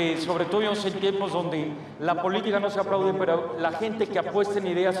 porque sobre todo en tiempos donde la política no se aplaude, pero la gente que apuesta en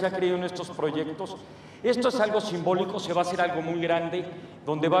ideas se ha creído en estos proyectos. Esto es algo simbólico, se va a hacer algo muy grande,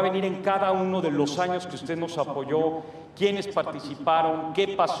 donde va a venir en cada uno de los años que usted nos apoyó, quiénes participaron, qué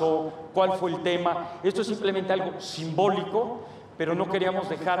pasó, cuál fue el tema. Esto es simplemente algo simbólico, pero no queríamos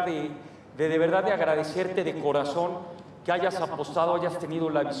dejar de verdad de agradecerte de corazón que hayas apostado, hayas tenido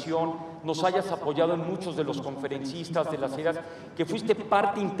la visión, nos hayas apoyado en muchos de los conferencistas, de las ideas, que fuiste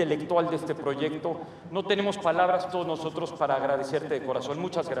parte intelectual de este proyecto. No tenemos palabras todos nosotros para agradecerte de corazón.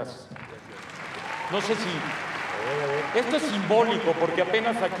 Muchas gracias. No sé si... Esto es simbólico, porque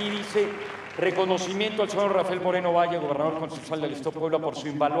apenas aquí dice reconocimiento al señor Rafael Moreno Valle, gobernador constitucional del Estado de Puebla, por su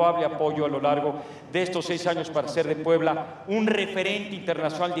invaluable apoyo a lo largo de estos 6 años para hacer de Puebla un referente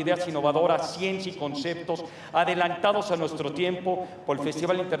internacional de ideas innovadoras, ciencia y conceptos adelantados a nuestro tiempo por el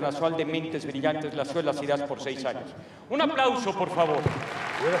Festival Internacional de Mentes, Brillantes, la Ciudad de las Ideas por 6 años. Un aplauso, por favor.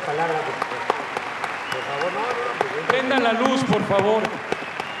 Una palabra, por favor, no. Prendan la luz, por favor.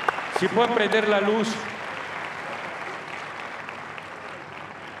 Si pueden prender la luz.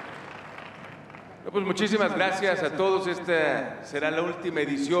 Pues muchísimas gracias a todos. Esta será la última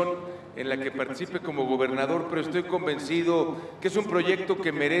edición en la que participe como gobernador, pero estoy convencido que es un proyecto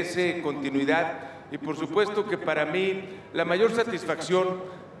que merece continuidad, y por supuesto que para mí la mayor satisfacción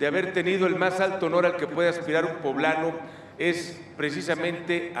de haber tenido el más alto honor al que puede aspirar un poblano es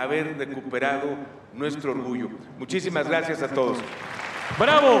precisamente haber recuperado nuestro orgullo. Muchísimas gracias a todos.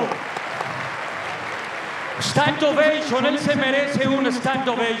 ¡Bravo! Stand ovation, él se merece un stand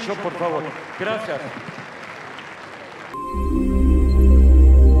ovation, por favor. Gracias.